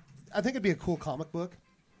 I think it'd be a cool comic book.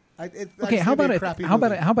 Okay, how about if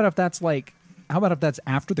that's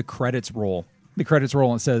after the credits roll? The credits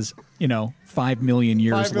roll and it says, 5 million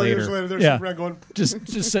years 5 million later. years later, there's Yeah. Superman going.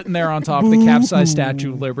 Just sitting there on top of the capsized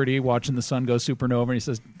Statue of Liberty, watching the sun go supernova, and he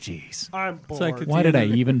says, "Jeez, I'm bored. like why did I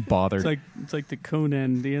even bother?" It's like the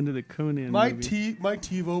Conan, the end of the Conan my movie. my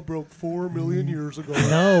TiVo broke 4 million years ago.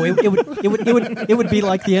 No, it would be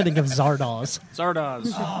like the ending of Zardoz.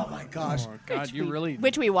 Zardoz. Oh my gosh! Oh, God, you really...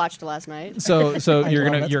 Which we watched last night. So you're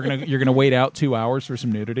love gonna wait out 2 hours for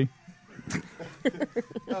some nudity.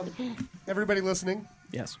 Everybody listening,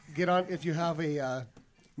 Yes. get on if you have a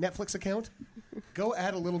Netflix account. Go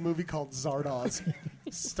add a little movie called Zardoz,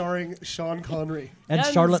 starring Sean Connery And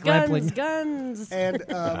Guns, Charlotte guns, Rampling. Guns. and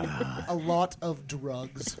a lot of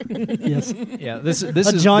drugs. Yes. Yeah, this A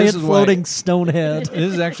is giant this is why- floating stone head.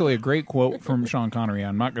 This is actually a great quote from Sean Connery.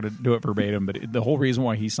 I'm not going to do it verbatim, but the whole reason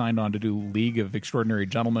why he signed on to do League of Extraordinary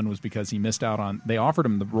Gentlemen was because he missed out on. They offered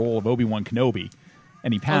him the role of Obi-Wan Kenobi,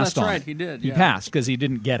 and he passed that's on. right, it. he did, He yeah. passed because he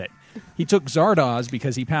didn't get it. He took Zardoz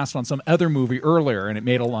because he passed on some other movie earlier, and it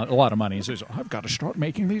made a lot of money. He says, "I've got to start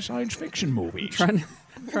making these science fiction movies."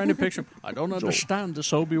 Trying to picture him. I don't understand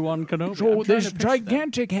this Obi-Wan Kenobi. So I'm trying this to picture that.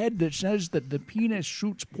 gigantic head that says that the penis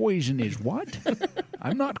shoots poison is what?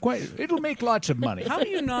 I'm not quite. It'll make lots of money. How do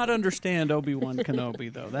you not understand Obi-Wan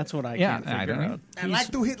Kenobi, though? That's what I Yeah, can't I figure don't know. out. I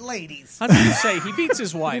like to hit ladies. How do you say? He beats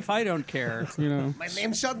his wife. I don't care. My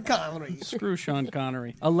name's Sean Connery. Screw Sean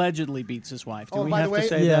Connery. Allegedly beats his wife. Do Oh, we by have the way, to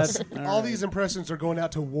say yes. that? All these impressions are going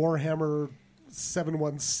out to Warhammer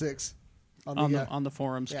 716 on the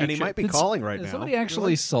forums. Yeah. And he might be calling right Did now. somebody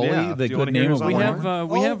actually sully Yeah, the do you good wanna hear name his of We alarm?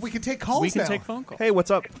 have. we can take calls We can now. take phone calls. Hey, what's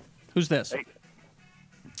up? Who's this?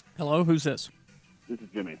 Hello, who's this? This is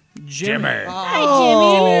Jimmy. Jimmy. Hi,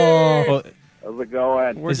 Jimmy. Well, How's it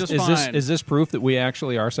going? We're just is fine. this proof that we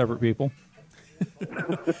actually are separate people?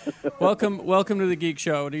 Welcome to the Geek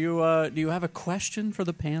Show. Do you have a question for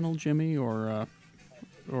the panel, Jimmy, or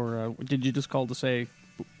did you just call to say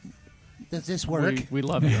Does this work? we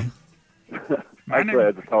love you? Actually,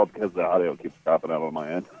 I just called because the audio keeps dropping out on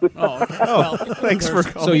my end. Oh, okay. Well, Thanks for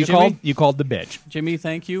calling. So Jimmy? you called the bitch. Jimmy,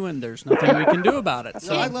 thank you, and there's nothing we can do about it.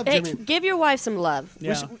 So No, I love Hey, Jimmy. give your wife some love.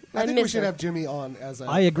 Yeah. I think we miss should her. have Jimmy on as a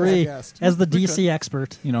I agree. as a guest. As the DC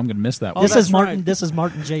expert. I'm going to miss that Oh, one. This that's is Martin. right. This is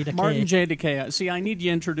Martin J. Decay. Martin J. Decay. See, I need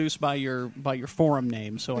you introduced by your forum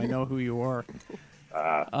name, so I know who you are.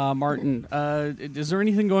 Martin, is there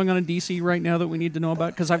anything going on in DC right now that we need to know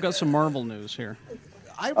about? Because I've got some Marvel news here.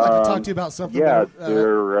 I'd like to talk to you about something. Yeah, that,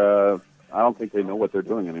 they're. I don't think they know what they're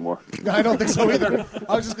doing anymore. I don't think so either.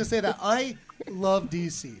 I was just going to say that I love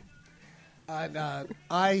DC. And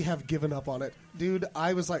I have given up on it. Dude,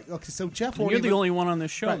 I was like, okay, so Jeff won't You're the even- only one on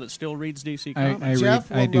this show Right. that still reads DC comics. I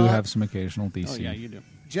Jeff will do not- have some occasional DC. Oh, yeah, you do.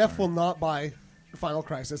 Jeff will not buy Final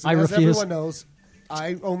Crisis. I And as refuse. everyone knows,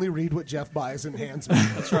 I only read what Jeff buys and hands me.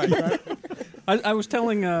 That's right. I was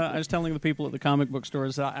telling the people at the comic book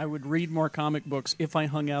stores that I would read more comic books if I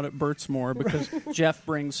hung out at Burt's more because Jeff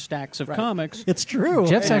brings stacks of comics. It's true.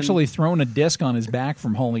 Jeff's And- actually thrown a disc on his back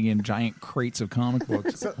from hauling in giant crates of comic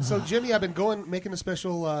books. So Jimmy, I've been making a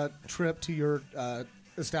special trip to your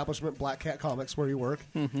establishment, Black Cat Comics, where you work,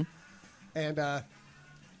 and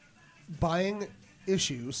buying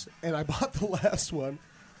issues. And I bought the last one,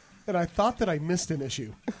 and I thought that I missed an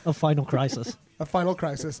issue Of Final Crisis. a Final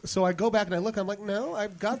Crisis. So I go back and I look. I'm like, no,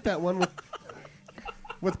 I've got that one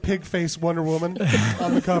with pig face Wonder Woman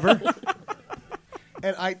on the cover,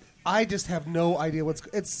 and I just have no idea what's.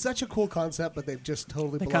 It's such a cool concept, but they've just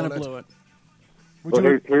totally They blown kind of blew it. Would Well,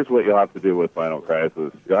 you- here's what you'll have to do with Final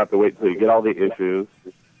Crisis. You'll have to wait till you get all the issues,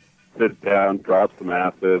 sit down, drop some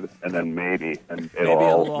acid, and then maybe it'll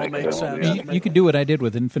all make sense. You could do what I did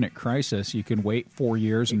with Infinite Crisis. You can wait 4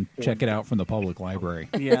 years and check it out from the public library.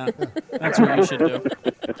 Yeah, that's what you should do.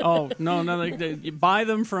 Oh no! You buy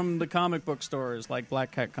them from the comic book stores like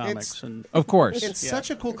Black Cat Comics, and Of course. It's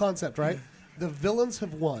such a cool concept, right? The villains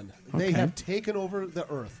have won. They Okay. have taken over the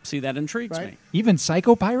Earth. see that intrigues Right? me. Even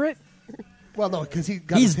Psycho Pirate? Well, no, because he's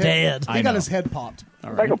He's his dead. head, He I got know. his head popped.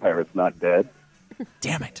 All right, Psycho Pirate's not dead.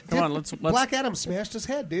 Damn it. come on, let's Black Adam smashed his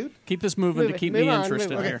head, dude. keep this moving to Move it. keep Move me on, interested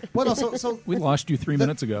move on. here. Well, no, so We lost you 3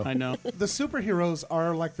 minutes ago. I know, the superheroes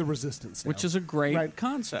are like the resistance now. which is a great Right.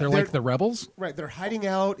 concept. They're like the rebels? Right, they're hiding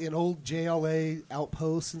out in old JLA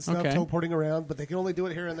outposts and stuff, Okay. teleporting around, but they can only do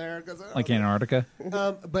it here and there. 'Cause, Like Antarctica?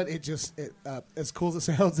 but as cool as it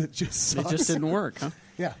sounds, it just it sucks. just didn't work, huh?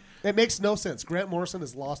 Yeah, it makes no sense. Grant Morrison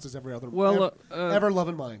is lost as every other. Well, ever love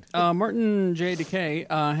and mind. Martin J. Decay,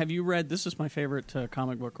 have you read? This is my favorite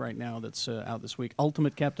comic book right now that's out this week.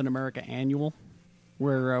 Ultimate Captain America Annual,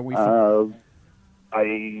 where we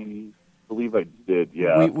I believe I did,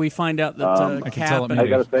 yeah. we find out that I can tell Cap it and I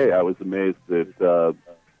got to say, I was amazed that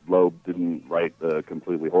Loeb didn't write a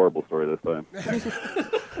completely horrible story this time.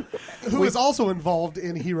 Who is also involved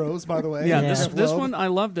in Heroes, by the way. yeah, Yeah. this Jeff this Loeb. one I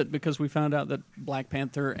loved it because we found out that Black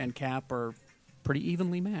Panther and Cap are pretty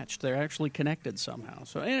evenly matched. They're actually connected somehow.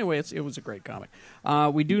 So anyway, it was a great comic.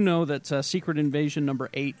 We do know that Secret Invasion number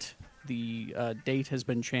 8, the date has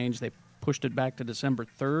been changed. They pushed it back to December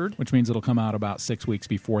 3rd. Which means it'll come out about 6 weeks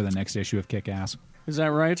before the next issue of Kick-Ass. Is that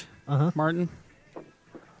right, Martin?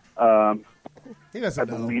 He I doesn't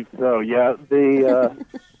know. believe so, yeah. They,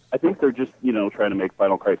 I think they're just, trying to make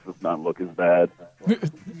Final Crisis not look as bad.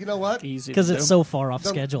 You know what? Easy Because to it's do. so far off The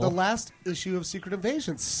schedule. last issue of Secret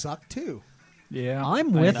Invasion sucked too. Yeah.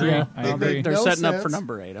 I'm with agree. ya. I They- agree. They're no setting up for sense.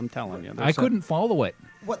 number 8. I'm telling you. They're I setting- couldn't follow it.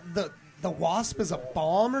 What the Wasp is a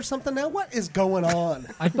bomb or something now? What is going on?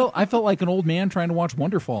 I felt like an old man trying to watch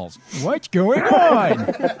Wonder Falls. What's going on?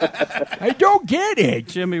 I don't get it.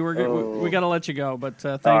 Jimmy, we got to let you go, but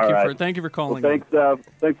thank All you right. for Well, calling.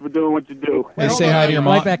 thanks for doing what you do. Hey, hold say on. hi to your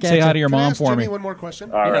Right mom. back at Say you. hi to your Can I mom ask for Jimmy me. one more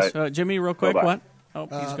question? All yes, right. Jimmy, real quick. Bye-bye. What?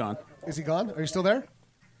 Oh, he's gone. Is he gone? Are you still there?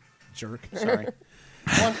 Jerk. Sorry.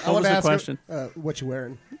 I What want was to the ask question? what you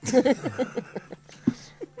wearing.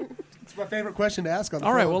 It's my favorite question to ask on the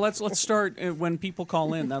All right. phone. Well, let's start when people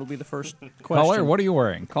call in. That'll be the first question. Caller, what are you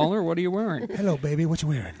wearing? Caller, what are you wearing? Hello, baby. What you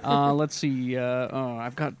wearing? Let's see.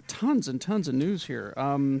 I've got tons and tons of news here. Do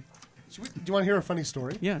you want to hear a funny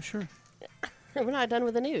story? Yeah, sure. We're not done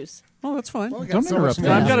with the news. Oh, that's fine. Well, we got Don't so interrupt much me.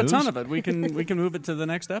 I've news. got a news. ton of it. We can move it to the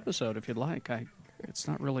next episode if you'd like. It's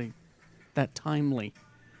not really that timely.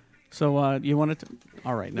 So you want to?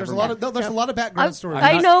 All right. There's never a lot mind. of there's a lot of background stories.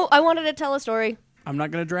 I not- know. I wanted to tell a story. I'm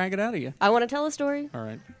not going to drag it out of you. I want to tell a story All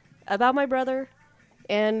right. about my brother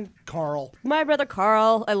and Carl. my brother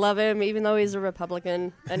Carl. I love him, even though he's a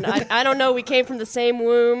Republican. And I don't know. We came from the same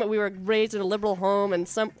womb. We were raised in a liberal home, and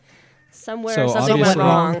somewhere So something went obviously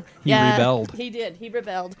wrong. he yeah, rebelled. He did. He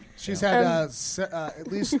rebelled. She's had at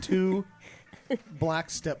least 2 black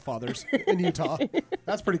stepfathers in Utah.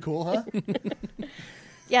 That's pretty cool, huh?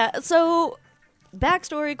 Yeah. So,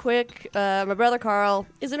 backstory quick. My brother Carl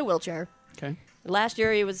is in a wheelchair. Okay. Last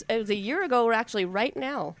year, it was a year ago, actually, right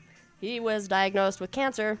now, he was diagnosed with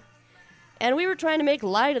cancer. And we were trying to make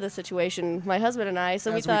light of the situation, my husband and I. So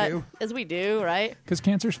As we we thought, do. as we do, right? Because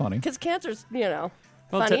cancer's funny. Because cancer's, Well,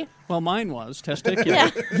 funny. mine was testicular. Yeah.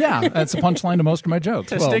 Yeah, that's the punchline to most of my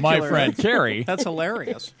jokes. Well, my Testicular. friend Carrie. That's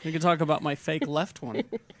hilarious. You can talk about my fake left one.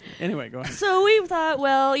 Anyway, go ahead. So we thought,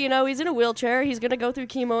 well, he's in a wheelchair. He's going to go through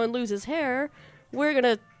chemo and lose his hair. We're going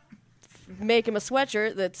to make him a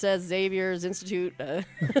sweatshirt that says Xavier's Institute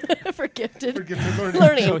for Gifted For gifted learning.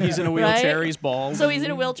 Learning. So he's in a wheelchair. right? He's bald. So he's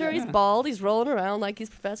in a wheelchair. He's bald. He's rolling around like he's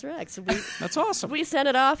Professor X. That's awesome. We sent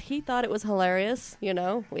it off. He thought it was hilarious. We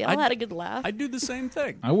all had a good laugh. I'd do the same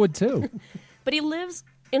thing. I would too. But he lives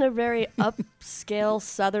in a very upscale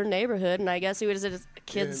southern neighborhood, and I guess he was at his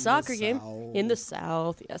kid's In the soccer game South. in the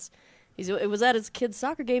South. Yes, it was at his kid's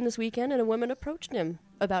soccer game this weekend, and a woman approached him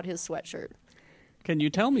about his sweatshirt. Can you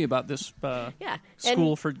tell me about this Yeah. school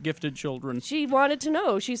And for gifted children? she wanted to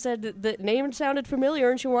know. She said that the name sounded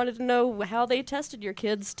familiar, and she wanted to know how they tested your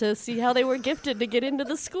kids to see how they were gifted to get into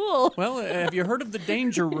the school. Well, have you heard of the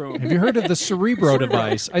Danger Room? Have you heard of the Cerebro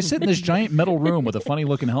device? I sit in this giant metal room with a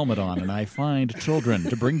funny-looking helmet on, and I find children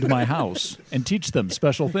to bring to my house and teach them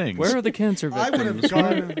special things. Where are the cancer I would have victims?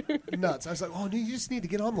 gone nuts. I was like, oh, no, you just need to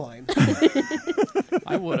get online.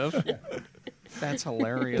 I would have. That's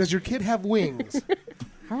hilarious. Does your kid have wings?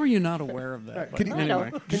 How are you not aware of that? Can you-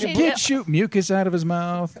 Anyway, Can you kid shoot mucus out of his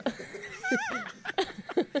mouth?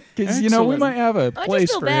 Because we Excellent. might have a I place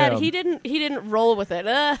just feel for bad. him. He didn't roll with it.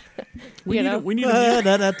 we You need know? we need a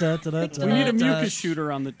We we need a mucus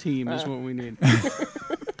shooter on the team. Is what we need.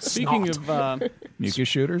 Speaking of Mucus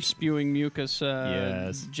shooters? spewing mucus,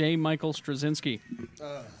 Yes. J. Michael Straczynski.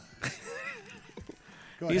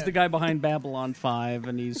 Go He's ahead. the guy behind Babylon 5,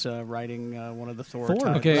 and he's writing one of the Thor. Thor.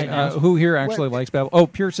 titles. Okay, Right now. who here actually likes Babylon? Oh,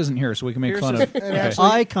 Pierce isn't here, so we can make Pierce fun is- of. And Okay. actually-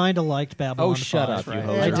 I kind of liked Babylon. Oh, shut 5. up, you right.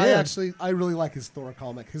 hoser. I And did. I really like his Thor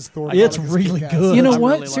comic. His Thor It's comic is really kick-ass. good. You know I'm what?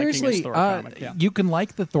 really liking his Seriously, Thor comic, yeah. you can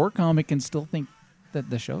like the Thor comic and still think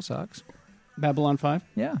that the show sucks. Babylon 5.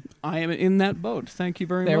 Yeah. I am in that boat. Thank you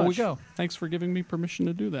very There much. we go. Thanks for giving me permission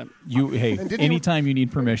to do that. Hey, And didn't he- anytime you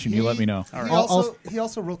need permission, you let me know. He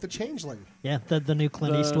also wrote The Changeling. Yeah, the new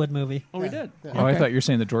Clint Eastwood movie. Oh, we did. Oh, I thought you were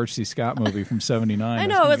saying the George C. Scott movie from ¡79. I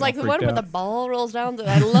know. It was like the one where the ball rolls down.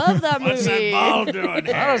 I love that movie. doing?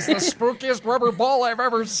 That was the spookiest rubber ball I've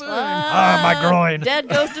ever seen. my groin. Dead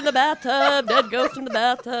ghost in the bathtub. Dead ghost in the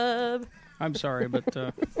bathtub. I'm sorry,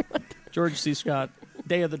 but George C. Scott,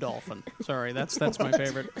 Day of the Dolphin. Sorry, that's my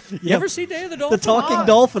favorite. You ever see Day of the The Dolphin? talking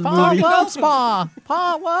dolphin movie. Spa.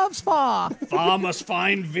 Pa loves Spa. Fa must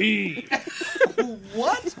find V.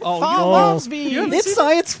 What? Oh, loves V. It's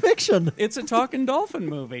science fiction. it's a talking dolphin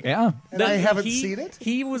movie. Yeah. And I haven't seen it?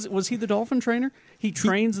 He was he the dolphin trainer? He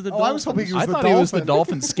trains the dolphins. I was hoping he was I the thought dolphin. he was the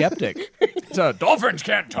dolphin skeptic. So, dolphins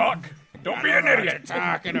can't talk. Don't be an idiot.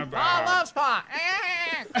 Talking about.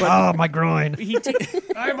 Oh, my groin. He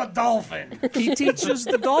I'm a dolphin. he teaches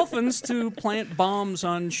the dolphins to plant bombs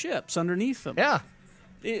on ships underneath them. Yeah.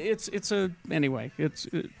 It's a anyway.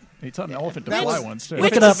 He taught an elephant to That fly was- once, too. Look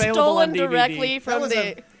Which it up. is Available stolen on DVD. directly from was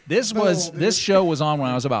the. This show was on when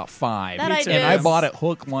I was about 5. That I and I did. bought it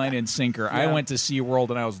hook, line, and sinker. I Yeah. went to SeaWorld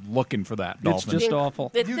and I was looking for that It's dolphin. just awful.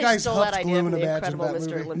 They, You they guys stole that huffed idea glue from and the imagined Incredible that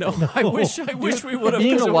Mr. movie. No, Olympus. I wish we would have.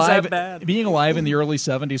 being because it was alive, that bad. being alive in the early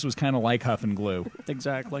 70s was kind of like Huff and Glue.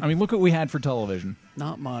 Exactly. I mean, look what we had for television.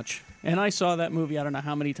 Not much. And I saw that movie I don't know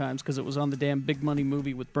how many times because it was on the damn Big Money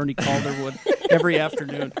Movie with Bernie Calderwood every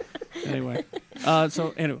afternoon. Anyway, as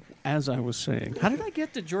I was saying, how did I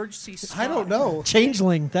get to George C. Scott? I don't know.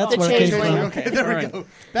 Changeling. That's The where it came Changeling. from. Okay, there we All right. go.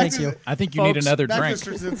 Thank you. I think you Folks, need another Back drink.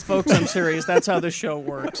 to Straczynski. Folks, I'm serious. That's how this show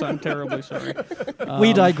works. I'm terribly sorry.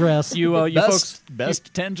 We digress. You folks,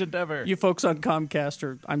 Best tangent ever. you folks on Comcast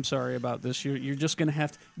are. I'm sorry about this. You're just going to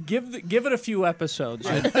have to give it a few episodes.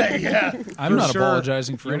 I'm not sure.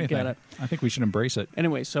 apologizing for You'll anything. get it. I think we should embrace it.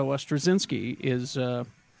 Anyway, so Straczynski is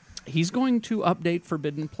he's going to update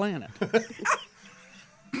Forbidden Planet.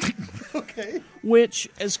 Okay. Which,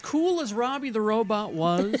 as cool as Robbie the Robot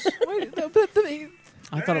was,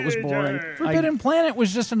 I thought it was boring. Forbidden Planet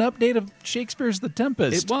was just an update of Shakespeare's The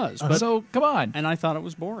Tempest. It was, but- So, come on. And I thought it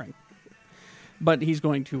was boring. But he's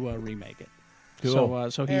going to remake it. Cool.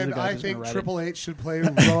 So he's the And guy I who's think going to write Triple H should play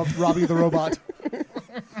Robbie the Robot. it.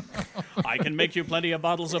 I can make you plenty of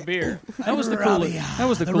bottles of beer. That was the coolest. That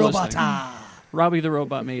was the coolest thing. Robbie the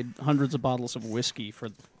Robot made hundreds of bottles of whiskey for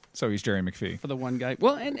So he's Jerry McPhee. the one guy.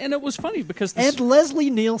 Well, and it was funny because And Leslie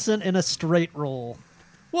Nielsen in a straight role.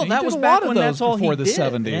 well, He that did was a back lot of when those that's all before he the did.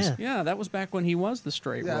 70s. Yeah, that was back when he was the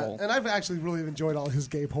straight Yeah, role. and I've actually really enjoyed all his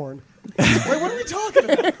gay porn. Wait, what are we talking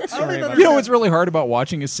about? I don't even about understand. You know what's really hard about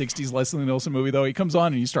watching a 60s Leslie Nielsen movie, though? He comes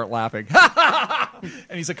on and you start laughing.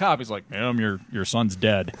 And he's a cop. He's like, ma'am, your son's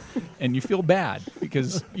dead. And you feel bad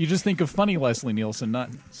because you just think of funny Leslie Nielsen, not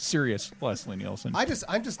serious Leslie Nielsen. I'm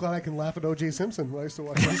just glad I can laugh at O.J. Simpson when I used to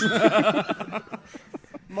watch this.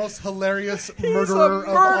 Most hilarious murderer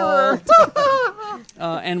of all.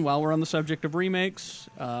 And while we're on the subject of remakes,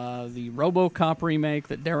 the RoboCop remake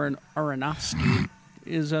that Darren Aronofsky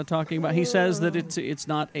is talking about, he says that it's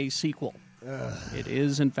not a sequel. It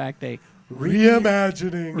is, in fact, a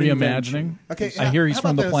Reimagining. Reimagining. Okay, I hear he's how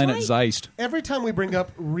from about the this? planet Zeist. Every time we bring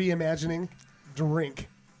up reimagining, drink.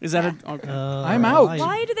 Is that a okay? I'm out.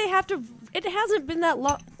 Why do they have to? It hasn't been that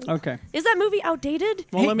long. Okay. Is that movie outdated?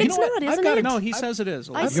 Well, let me- it's you know not, what? isn't got it? No, he says it is.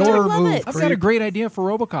 I Let's- still Your love move, it. I've got a great idea for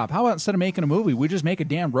RoboCop. How about instead of making a movie, we just make a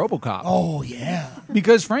damn RoboCop? Oh, yeah.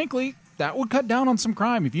 Because frankly, That would cut down on some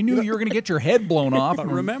crime. If you knew you were going to get your head blown off. But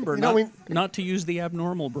remember, You know, not to use the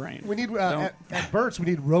abnormal brain. We need Don't. at Burt's. We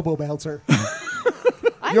need Robo Bouncer.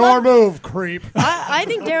 I Your love- move, creep. I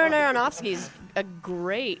think Darren Aronofsky's a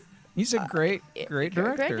great He's a great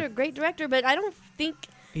director. great director, but I don't think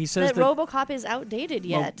He says that RoboCop is outdated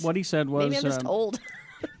well, yet. what he said was Maybe I'm just old.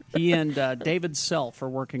 he and David Self are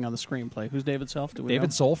working on the screenplay. Who's David Self? Do we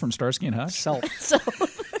David know? Soul from Starsky and Hutch. Self. So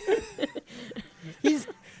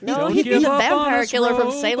no, Don't he'd be give the up on vampire us, killer from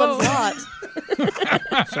Robo. Salem's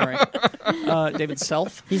Lot. Sorry. David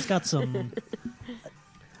Self. He's got some.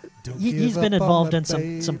 Don't He's give been up on involved the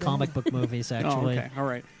in some baby. comic book movies, Oh, actually. okay. All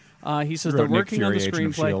right. He says Wrote they're Nick working on the Fury, Agent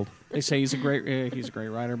of screenplay. S.H.I.E.L.D.. They say he's a great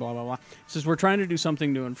writer. Blah blah blah. He says we're trying to do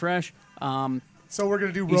something new and fresh. So we're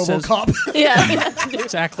gonna do He says- RoboCop. Yeah,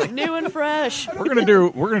 Exactly. new and fresh. We're gonna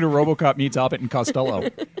do RoboCop meets Abbott and Costello.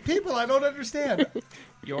 People, I don't understand.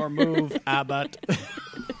 Your move, Abbott.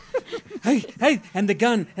 hey, and the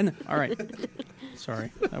gun. All right.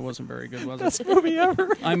 Sorry, that wasn't very good, was it? Best movie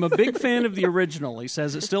ever. I'm a big fan of the original. He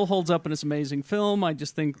says it still holds up in its amazing film. I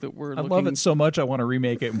just think that we're I looking... love it so much I want to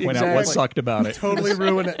remake it and point out what Exactly. sucked about it. Totally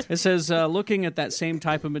ruin it. It says looking at that same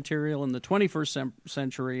type of material in the 21st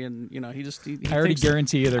century, and he I already thinks-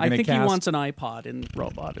 guarantee you they're I going to think cast. he wants an iPod in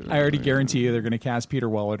Robot. I already guarantee you they're going to cast Peter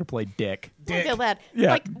Weller to play Dick. I feel bad.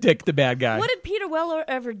 Yeah, Like, Dick the bad guy. what did Peter Weller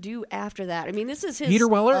ever do after that? I mean, this is his. Peter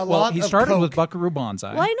Weller? A Well, lot he of started with coke. Buckaroo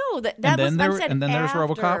Banzai. Well, I know that. and then was. I said there's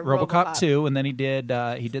after RoboCop 2, and then he did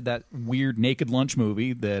that weird naked lunch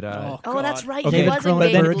movie that. Oh, that's right. Okay, He was in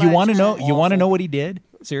but then Naked you want to Lunch. know? You want to know what he did?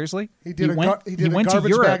 Seriously, He did a went garbage to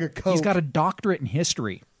Europe. bag of coke. He's got a doctorate in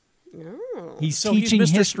history. He's So he's teaching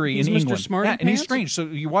Mr. history he's in Mr. England. Smarty Yeah, and he's Pants? strange. So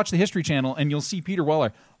you watch the History Channel and you'll see Peter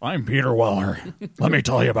Weller. I'm Peter Weller. Let me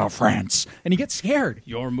tell you about France. And he gets scared.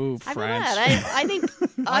 Your move, I feel France. bad. I think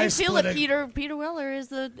I feel that split Peter Weller is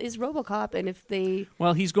RoboCop, and if they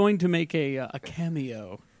Well, he's going to make a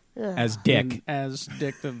cameo As Dick. as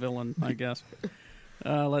Dick the villain, I guess.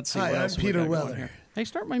 Let's see. Hi, what I'm else we Peter got going Weller. here. Hey,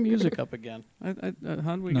 start my music up again. How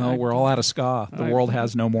do we? No, we're all out of ska. The world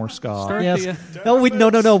has no more ska. Start Yes. the,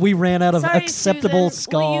 No. We ran out of Sorry, acceptable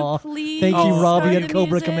Susan, will you ska. please Thank you, start Robbie and the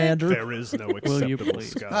Cobra music? Commander. There is no Will you acceptable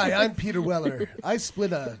please? Scott. Hi, I'm Peter Weller. I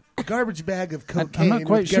split a garbage bag of cocaine. I'm not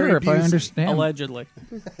quite with Gary sure if I Busey. understand. Allegedly.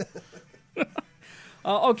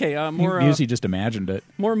 Okay, more Busey just imagined it.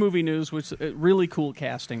 more movie news, which really cool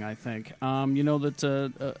casting, I think. You know that,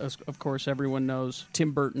 of course, everyone knows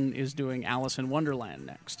Tim Burton is doing Alice in Wonderland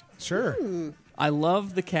next. Sure. I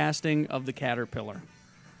love the casting of the Caterpillar,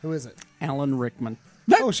 Who is it? Alan Rickman.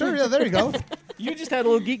 Oh, sure. Yeah, there you go. You just had a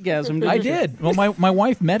little geekgasm, didn't I you? did. Well, my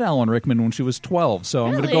wife met Alan Rickman when she was 12, so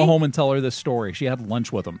I'm going to go Really? home and tell her this story. She had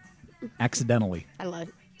lunch with him, accidentally. I love.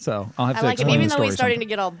 So I'll have I to like it, explain even the though he's story starting to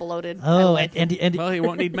get all bloated. I Oh, like it. and Well, he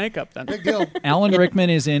won't need makeup then. Big deal. Alan Rickman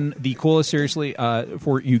is in the coolest, seriously,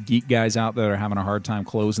 for you geek guys out that are having a hard time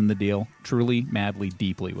closing the deal. Truly, Madly,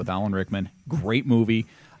 Deeply with Alan Rickman. Great movie.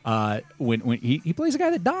 When he plays a guy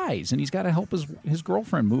that dies, and he's got to help his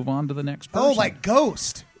girlfriend move on to the next person. Oh, like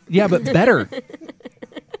Ghost. Yeah, but better.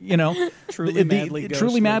 You know, Truly, Madly, Truly,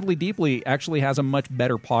 Ghostly. Madly, Deeply actually has a much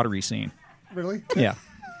better pottery scene. Really? Yeah.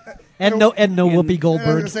 no Whoopi I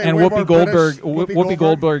Goldberg. was gonna say, And way Whoopi more Goldberg, British. Whoopi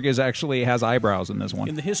Goldberg is actually has eyebrows in this In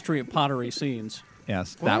one. the history of pottery scenes.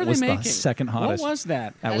 Yes, What that were was they the making? second hottest. What was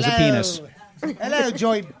that? That was a penis. Hello,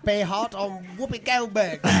 Joy Behart on Whoopi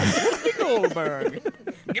Goldberg. Goldberg.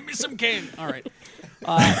 Give me some cane. All right.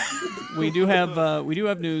 We do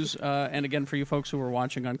have news, and again, for you folks who are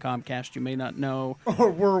watching on Comcast, you may not know. Or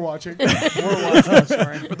we're watching. We're watching.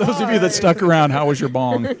 Sorry. For those of you that stuck around, how was your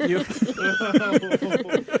bong?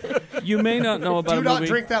 You may not know about Do a not movie.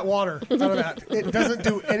 drink that water out of that. It doesn't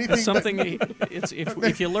do anything. Something. It's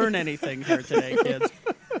if you learn anything here today, kids,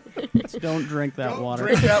 it's don't drink that Don't water.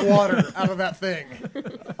 drink that water out of that thing. You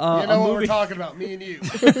know what we're talking about, me and you.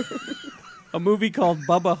 A movie called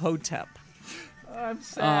Bubba Hotep. I'm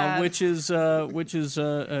sad. Which is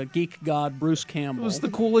geek god Bruce Campbell. It was the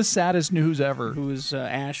coolest, saddest news ever. Who is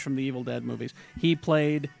Ash from the Evil Dead movies. He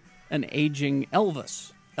played an aging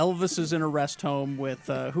Elvis. Elvis is in a rest home with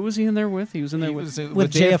who was he in there with? He was in there with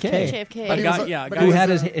JFK. JFK. But he was a- yeah, but guy who he had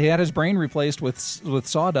was his he had his brain replaced with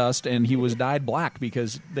sawdust, and he was dyed black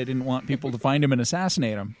because they didn't want people to find him and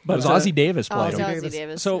assassinate him. But it was But, Ozzie Davis Oh, played it's him. Ozzie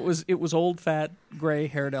Davis. So it was old fat gray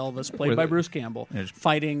haired Elvis played With by it- Bruce Campbell His-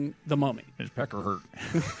 fighting the mummy. His pecker hurt.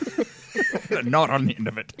 Not on the end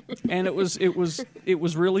of it. And it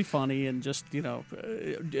was really funny and just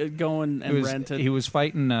going and rented. He was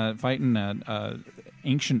fighting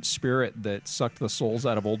ancient spirit that sucked the souls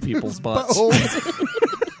out of old people's butts.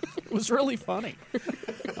 It was really funny.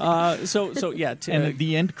 So yeah. And at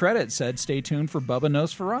the end credit said, "Stay tuned for Bubba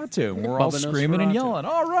Nosferatu." We're all Bubba screaming and Nosferatu. yelling.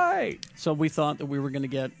 All right. So we thought that we were going to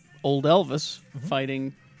get old Elvis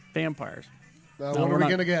fighting vampires. What No, are we're we not-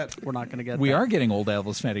 going to get? We're not going to get We that. are getting old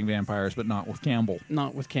Elvis fighting vampires, but not with Campbell.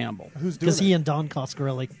 Not with Campbell. Who's doing Because he it? and Don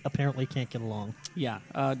Coscarelli apparently can't get along. Yeah,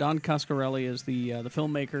 Don Coscarelli is the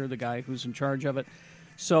filmmaker, the guy who's in charge of it.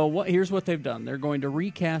 So here's what they've done. They're going to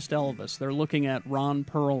recast Elvis. They're looking at Ron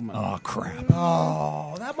Perlman. Oh crap!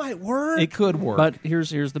 Oh, that might work. It could work, But here's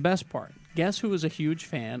the best part. Guess who is a huge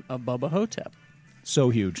fan of Bubba Hotep? so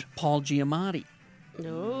huge. Paul Giamatti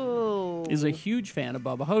No. is a huge fan of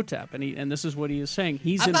Bubba Hotep, and this is what he is saying.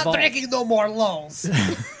 He's I'm not involved. drinking no more lows.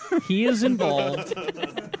 He is involved.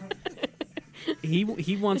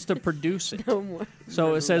 He wants to produce it. No more.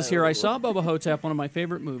 So it says here, I saw Bubba Hotep, one of my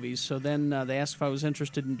favorite movies. So then they asked if I was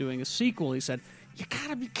interested in doing a sequel. He said, "You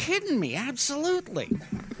gotta be kidding me! Absolutely!"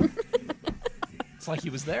 It's like he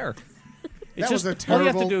was there. It's That was just a all you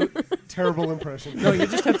have to terrible, do. terrible impression. No, you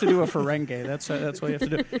just have to do a Ferengi. That's all you have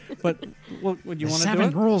to do. But would you want to do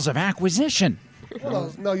it? rules of acquisition.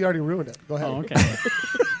 Well, no, you already ruined it. Go ahead. Oh, okay.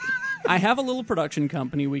 I have a little production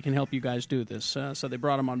company. We can help you guys do this. So they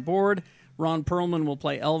brought him on board. Ron Perlman will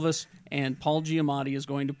play Elvis, and Paul Giamatti is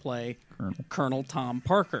going to play Colonel Tom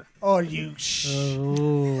Parker. Oh, you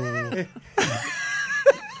Oh.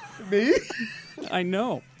 me? I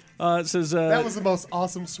know. It says That was the most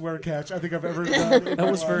awesome swear catch I think I've ever done. that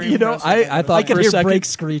was very You know, impressive. I thought I could for a hear second. brakes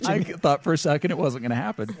screeching. I thought for a second it wasn't going to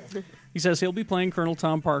happen. He says he'll be playing Colonel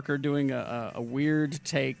Tom Parker, doing a weird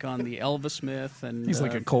take on the Elvis myth, and He's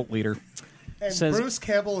like a cult leader. And says- Bruce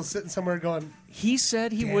Campbell is sitting somewhere going, he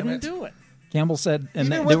said he Damn wouldn't it. do it, Campbell said, and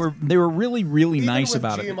Even they with- were really even nice with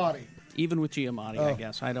about it. Giamatti. even with Giamatti. I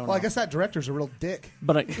guess I don't Well, know. I guess that director's a real dick.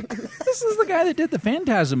 But I, This is the guy that did the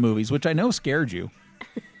Phantasm movies, which I know scared you.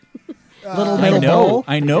 Little I metal know, bowl.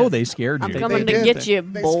 I know they scared I'm you. coming They to did. get you,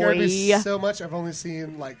 They boy. scared me so much. I've only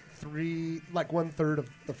seen like 1/3 of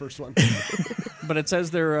the first one. but it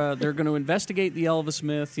says they're going to investigate the Elvis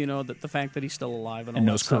myth. You know that the fact that he's still alive and all And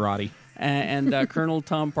that knows stuff. karate. And Colonel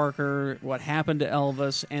Tom Parker, what happened to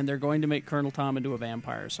Elvis, and they're going to make Colonel Tom into a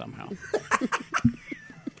vampire somehow.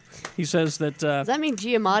 He says that. Does that mean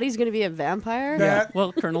Giamatti's going to be a vampire? That-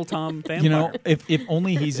 Well, Colonel Tom vampire. You know, if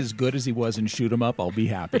only he's as good as he was in Shoot 'Em Up, I'll be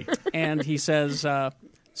happy. And he says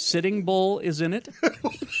Sitting Bull is in it.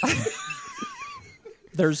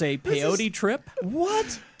 There's a peyote trip,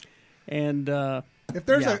 What? and If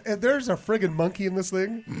there's Yeah. a friggin' monkey in this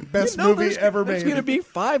thing, best No, movie ever There's made. going to be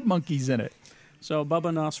 5 monkeys in it. so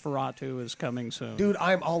Bubba Nosferatu is coming soon. Dude,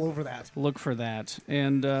 I'm all over that. Look for that.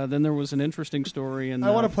 And then there was an interesting story. And I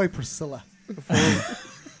want to play Priscilla.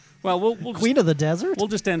 Well, we'll Queen of the Desert? we'll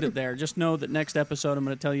just end it there. Just know that next episode I'm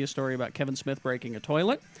going to tell you a story about Kevin Smith breaking a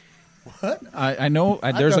toilet. I know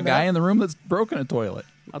there's a done guy that. in the room that's broken a toilet.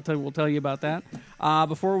 We'll tell you about that.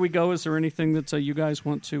 Before we go, is there anything that you guys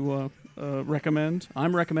want to recommend?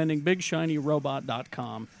 I'm recommending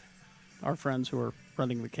BigShinyRobot.com. Our friends who are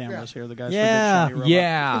running the cameras here, the guys Yeah. from Big Shiny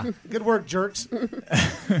Robot. Yeah. Good work, jerks.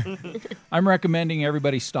 I'm recommending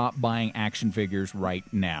everybody stop buying action figures right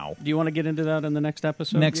now. Do you want to get into that in the next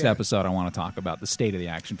episode? Next Yeah. episode, I want to talk about the state of the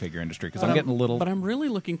action figure industry because I'm getting a little. But I'm really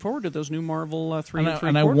looking forward to those new Marvel 3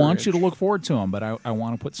 and I want you to look forward to them, but I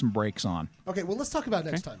want to put some brakes on. Okay, well, let's talk about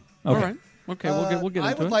it next time. All Okay. right. Okay, we'll get I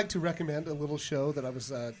into would it. like to recommend a little show that I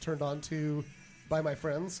was turned on to by my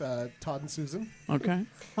friends, Todd and Susan. Okay.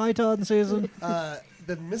 Hi, Todd and Susan.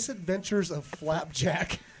 The Misadventures of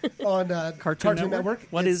Flapjack on Cartoon Network?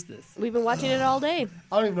 What It's- is this? We've been watching it all day.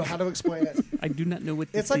 I don't even know how to explain it. I do not know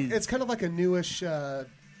what this It's like is. it's kind of like a newish.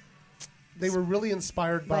 They were really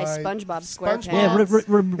inspired By by SpongeBob SquarePants. Yeah, It's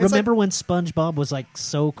remember like- when SpongeBob was like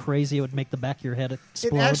so crazy it would make the back of your head It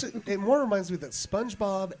explode? actually it more reminds me that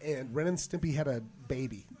SpongeBob and Ren and Stimpy had a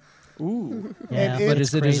baby. Ooh. yeah, and But it's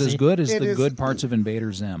is it as crazy. good as It the is- good parts of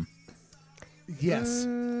Invader Zim? Yes.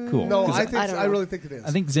 Cool. No, 'Cause I think I don't I know. really think it is. I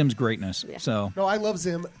think Zim's greatness. Yeah. So No, I love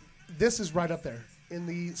Zim. This is right up there in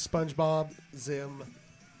the SpongeBob, Zim,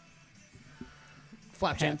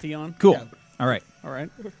 Flapjack. Pantheon. cool. Yeah. All right. All right.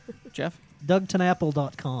 Jeff?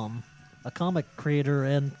 DougTenapple.com, a comic creator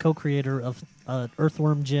and co-creator of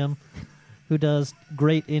Earthworm Jim, who does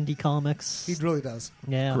great indie comics. He really does.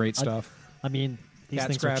 Yeah, Great stuff. I mean, these Cat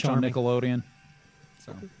things Scratch are on charming. Nickelodeon.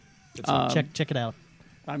 So Check it out.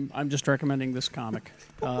 I'm just recommending this comic,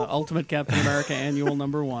 Ultimate Captain America Annual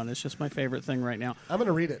 #1. It's just my favorite thing right now. I'm going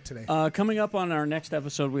to read it today. Coming up on our next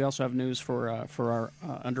episode, we also have news for our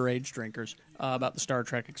underage drinkers about the Star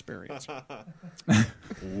Trek experience.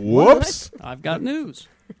 whoops. I've got news.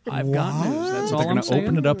 I've got news. That's all They're I'm going to saying.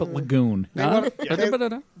 open it up at Lagoon. They want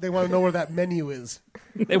to know where that menu is.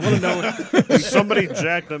 They want to know Somebody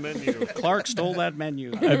jacked the menu. Clark stole that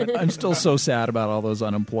menu. I'm still so sad about all those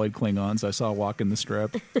unemployed Klingons I saw walking the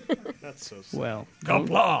strip. That's so sad. Well,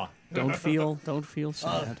 Kapla. don't feel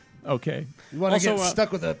sad. Okay. You want to Also, get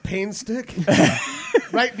stuck with a pain stick?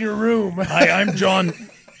 Right in your room. Hi, I'm John.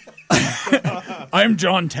 I'm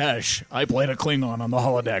John Tesh. I played a Klingon on the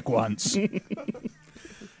holodeck once.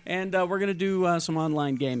 And we're going to do some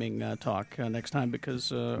online gaming talk next time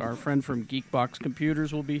because our friend from Geekbox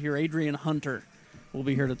Computers will be here. Adrian Hunter will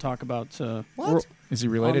be here to talk about What? Is he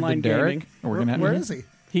related to online Derek? gaming. Or we're gonna Where is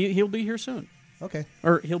he? He'll be here soon. Okay.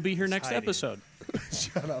 Or he'll be here next episode.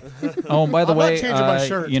 Shut up. Oh, and by the I'm not way, changing my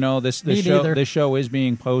shirt. you know this Me show neither. this show is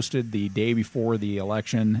being posted the day before the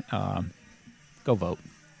election. Go vote.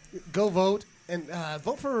 Go vote and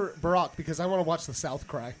vote for Barack because I want to watch the South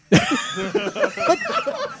cry.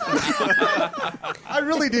 I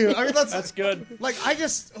really do. I mean, that's good. Like,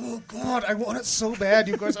 oh God, I want it so bad,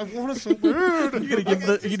 you guys. I want it so bad. You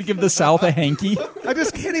gonna give the South a hanky? I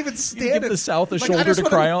just can't even You stand give it. the South a Like, I shoulder just to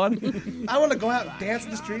wanna- cry on? I want to go out and dance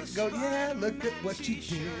in the street and go, yeah, look at what you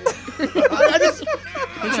did. I just,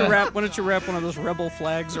 Why don't you wrap one of those rebel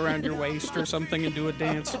flags around your waist or something and do a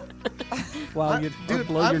dance while you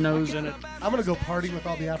blow your nose in it? I'm gonna go party with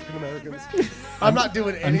all the African Americans. I'm not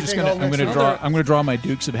doing I'm just anything. gonna I'm gonna draw my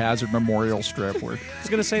Dukes of Hazzard memorial strip where I was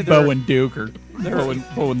going to say Bo and Duke or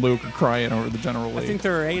Bo and Luke are crying over the General I Lee. think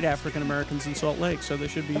there are 8 African Americans in Salt Lake, so they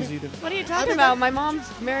should be easy to. What are you talking about? My mom's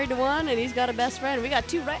married to one, and he's got a best friend. We got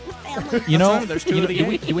 2 right in the family. You know, right, there's 2 you of know,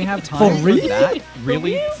 the do we have time For for real? that?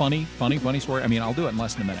 Really funny story. I mean, I'll do it in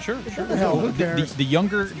less than a minute. Sure. Hell, who cares? The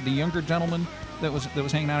younger gentleman that was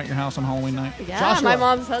hanging out at your house on Halloween night. Yeah, Joshua. my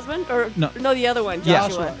mom's husband, or No. the other one,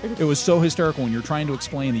 Joshua. It was so hysterical when you're trying to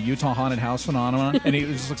explain the Utah haunted house phenomenon, and he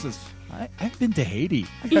just looks at this. I've been to Haiti.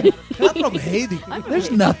 I'm from Haiti.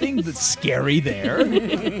 There's nothing that's scary there.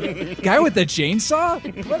 Guy with the chainsaw?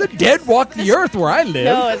 The dead walk the earth where I live.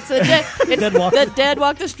 No, it's the dead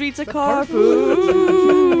walk the streets of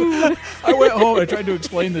Carfu. I went home. I tried to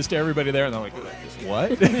explain this to everybody there, and they're like,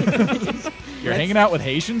 "What? You're hanging out with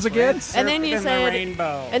Haitians again?" And then you In the said,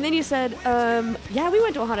 rainbow. yeah, we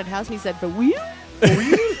went to a haunted house, and he said, but we?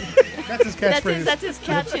 That's his catchphrase. That's his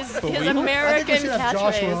catch, his I think we American should have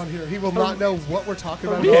Joshua on catchphrase. here. He will not know what we're talking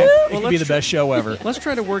about. It could be let's the best show ever. Let's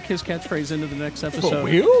try to work his catchphrase into the next episode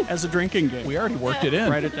you? as a drinking game. We already worked it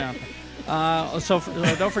in. Write it down.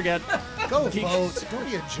 Don't forget, Go vote. Don't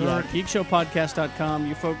be a jerk. geekshowpodcast.com.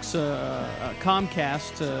 You folks,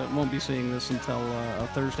 Comcast won't be seeing this until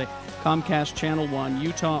Thursday. Comcast Channel 1,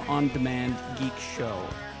 Utah On Demand Geek Show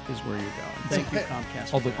is where you're going. Thank you,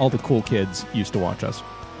 Comcast. All the cool kids used to watch us.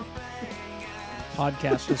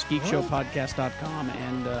 Podcast is geekshowpodcast.com.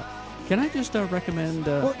 And can I just recommend...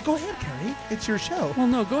 Well, go ahead, Kerry. It's your show. well,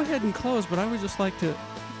 no, go ahead and close, but I would just like to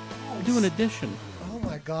do an addition. Oh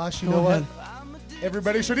my gosh! You Go know ahead. what?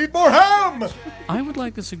 Everybody should eat more ham. I would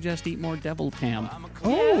like to suggest eat more deviled ham.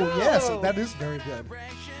 Oh yes, that is very good.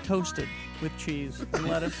 Toasted with cheese and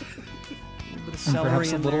lettuce. A little bit of And celery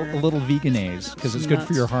perhaps in a there. little veganese because it's good for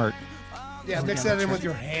Nuts. your heart. Yeah, mix that in with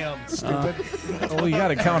your ham, stupid. Oh, you got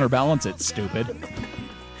to counterbalance it, stupid.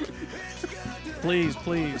 Please.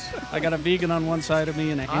 I got a vegan on one side of me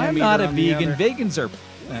and a ham I'm eater not a on the vegan. other. Vegans are.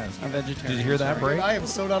 A vegetarian. Did you hear that, Bray? I am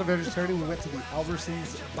so not a vegetarian. We went to the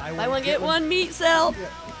Albertsons. Buy one, get one meat cell.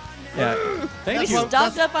 Yeah. Thank We you.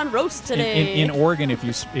 stocked up on roast today. In Oregon, if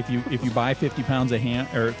you buy 50 pounds of ham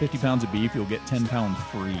or 50 pounds of beef, you'll get 10 pounds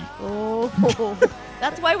free. Oh,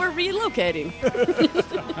 that's why we're relocating.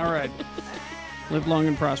 All right. Live long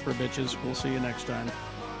and prosper, bitches. We'll see you next time.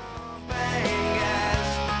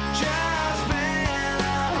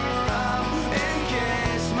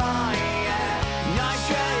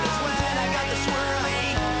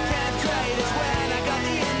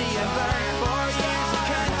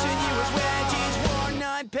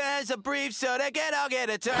 Pairs of briefs so they can all get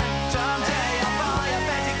a turn. Someday I'll follow your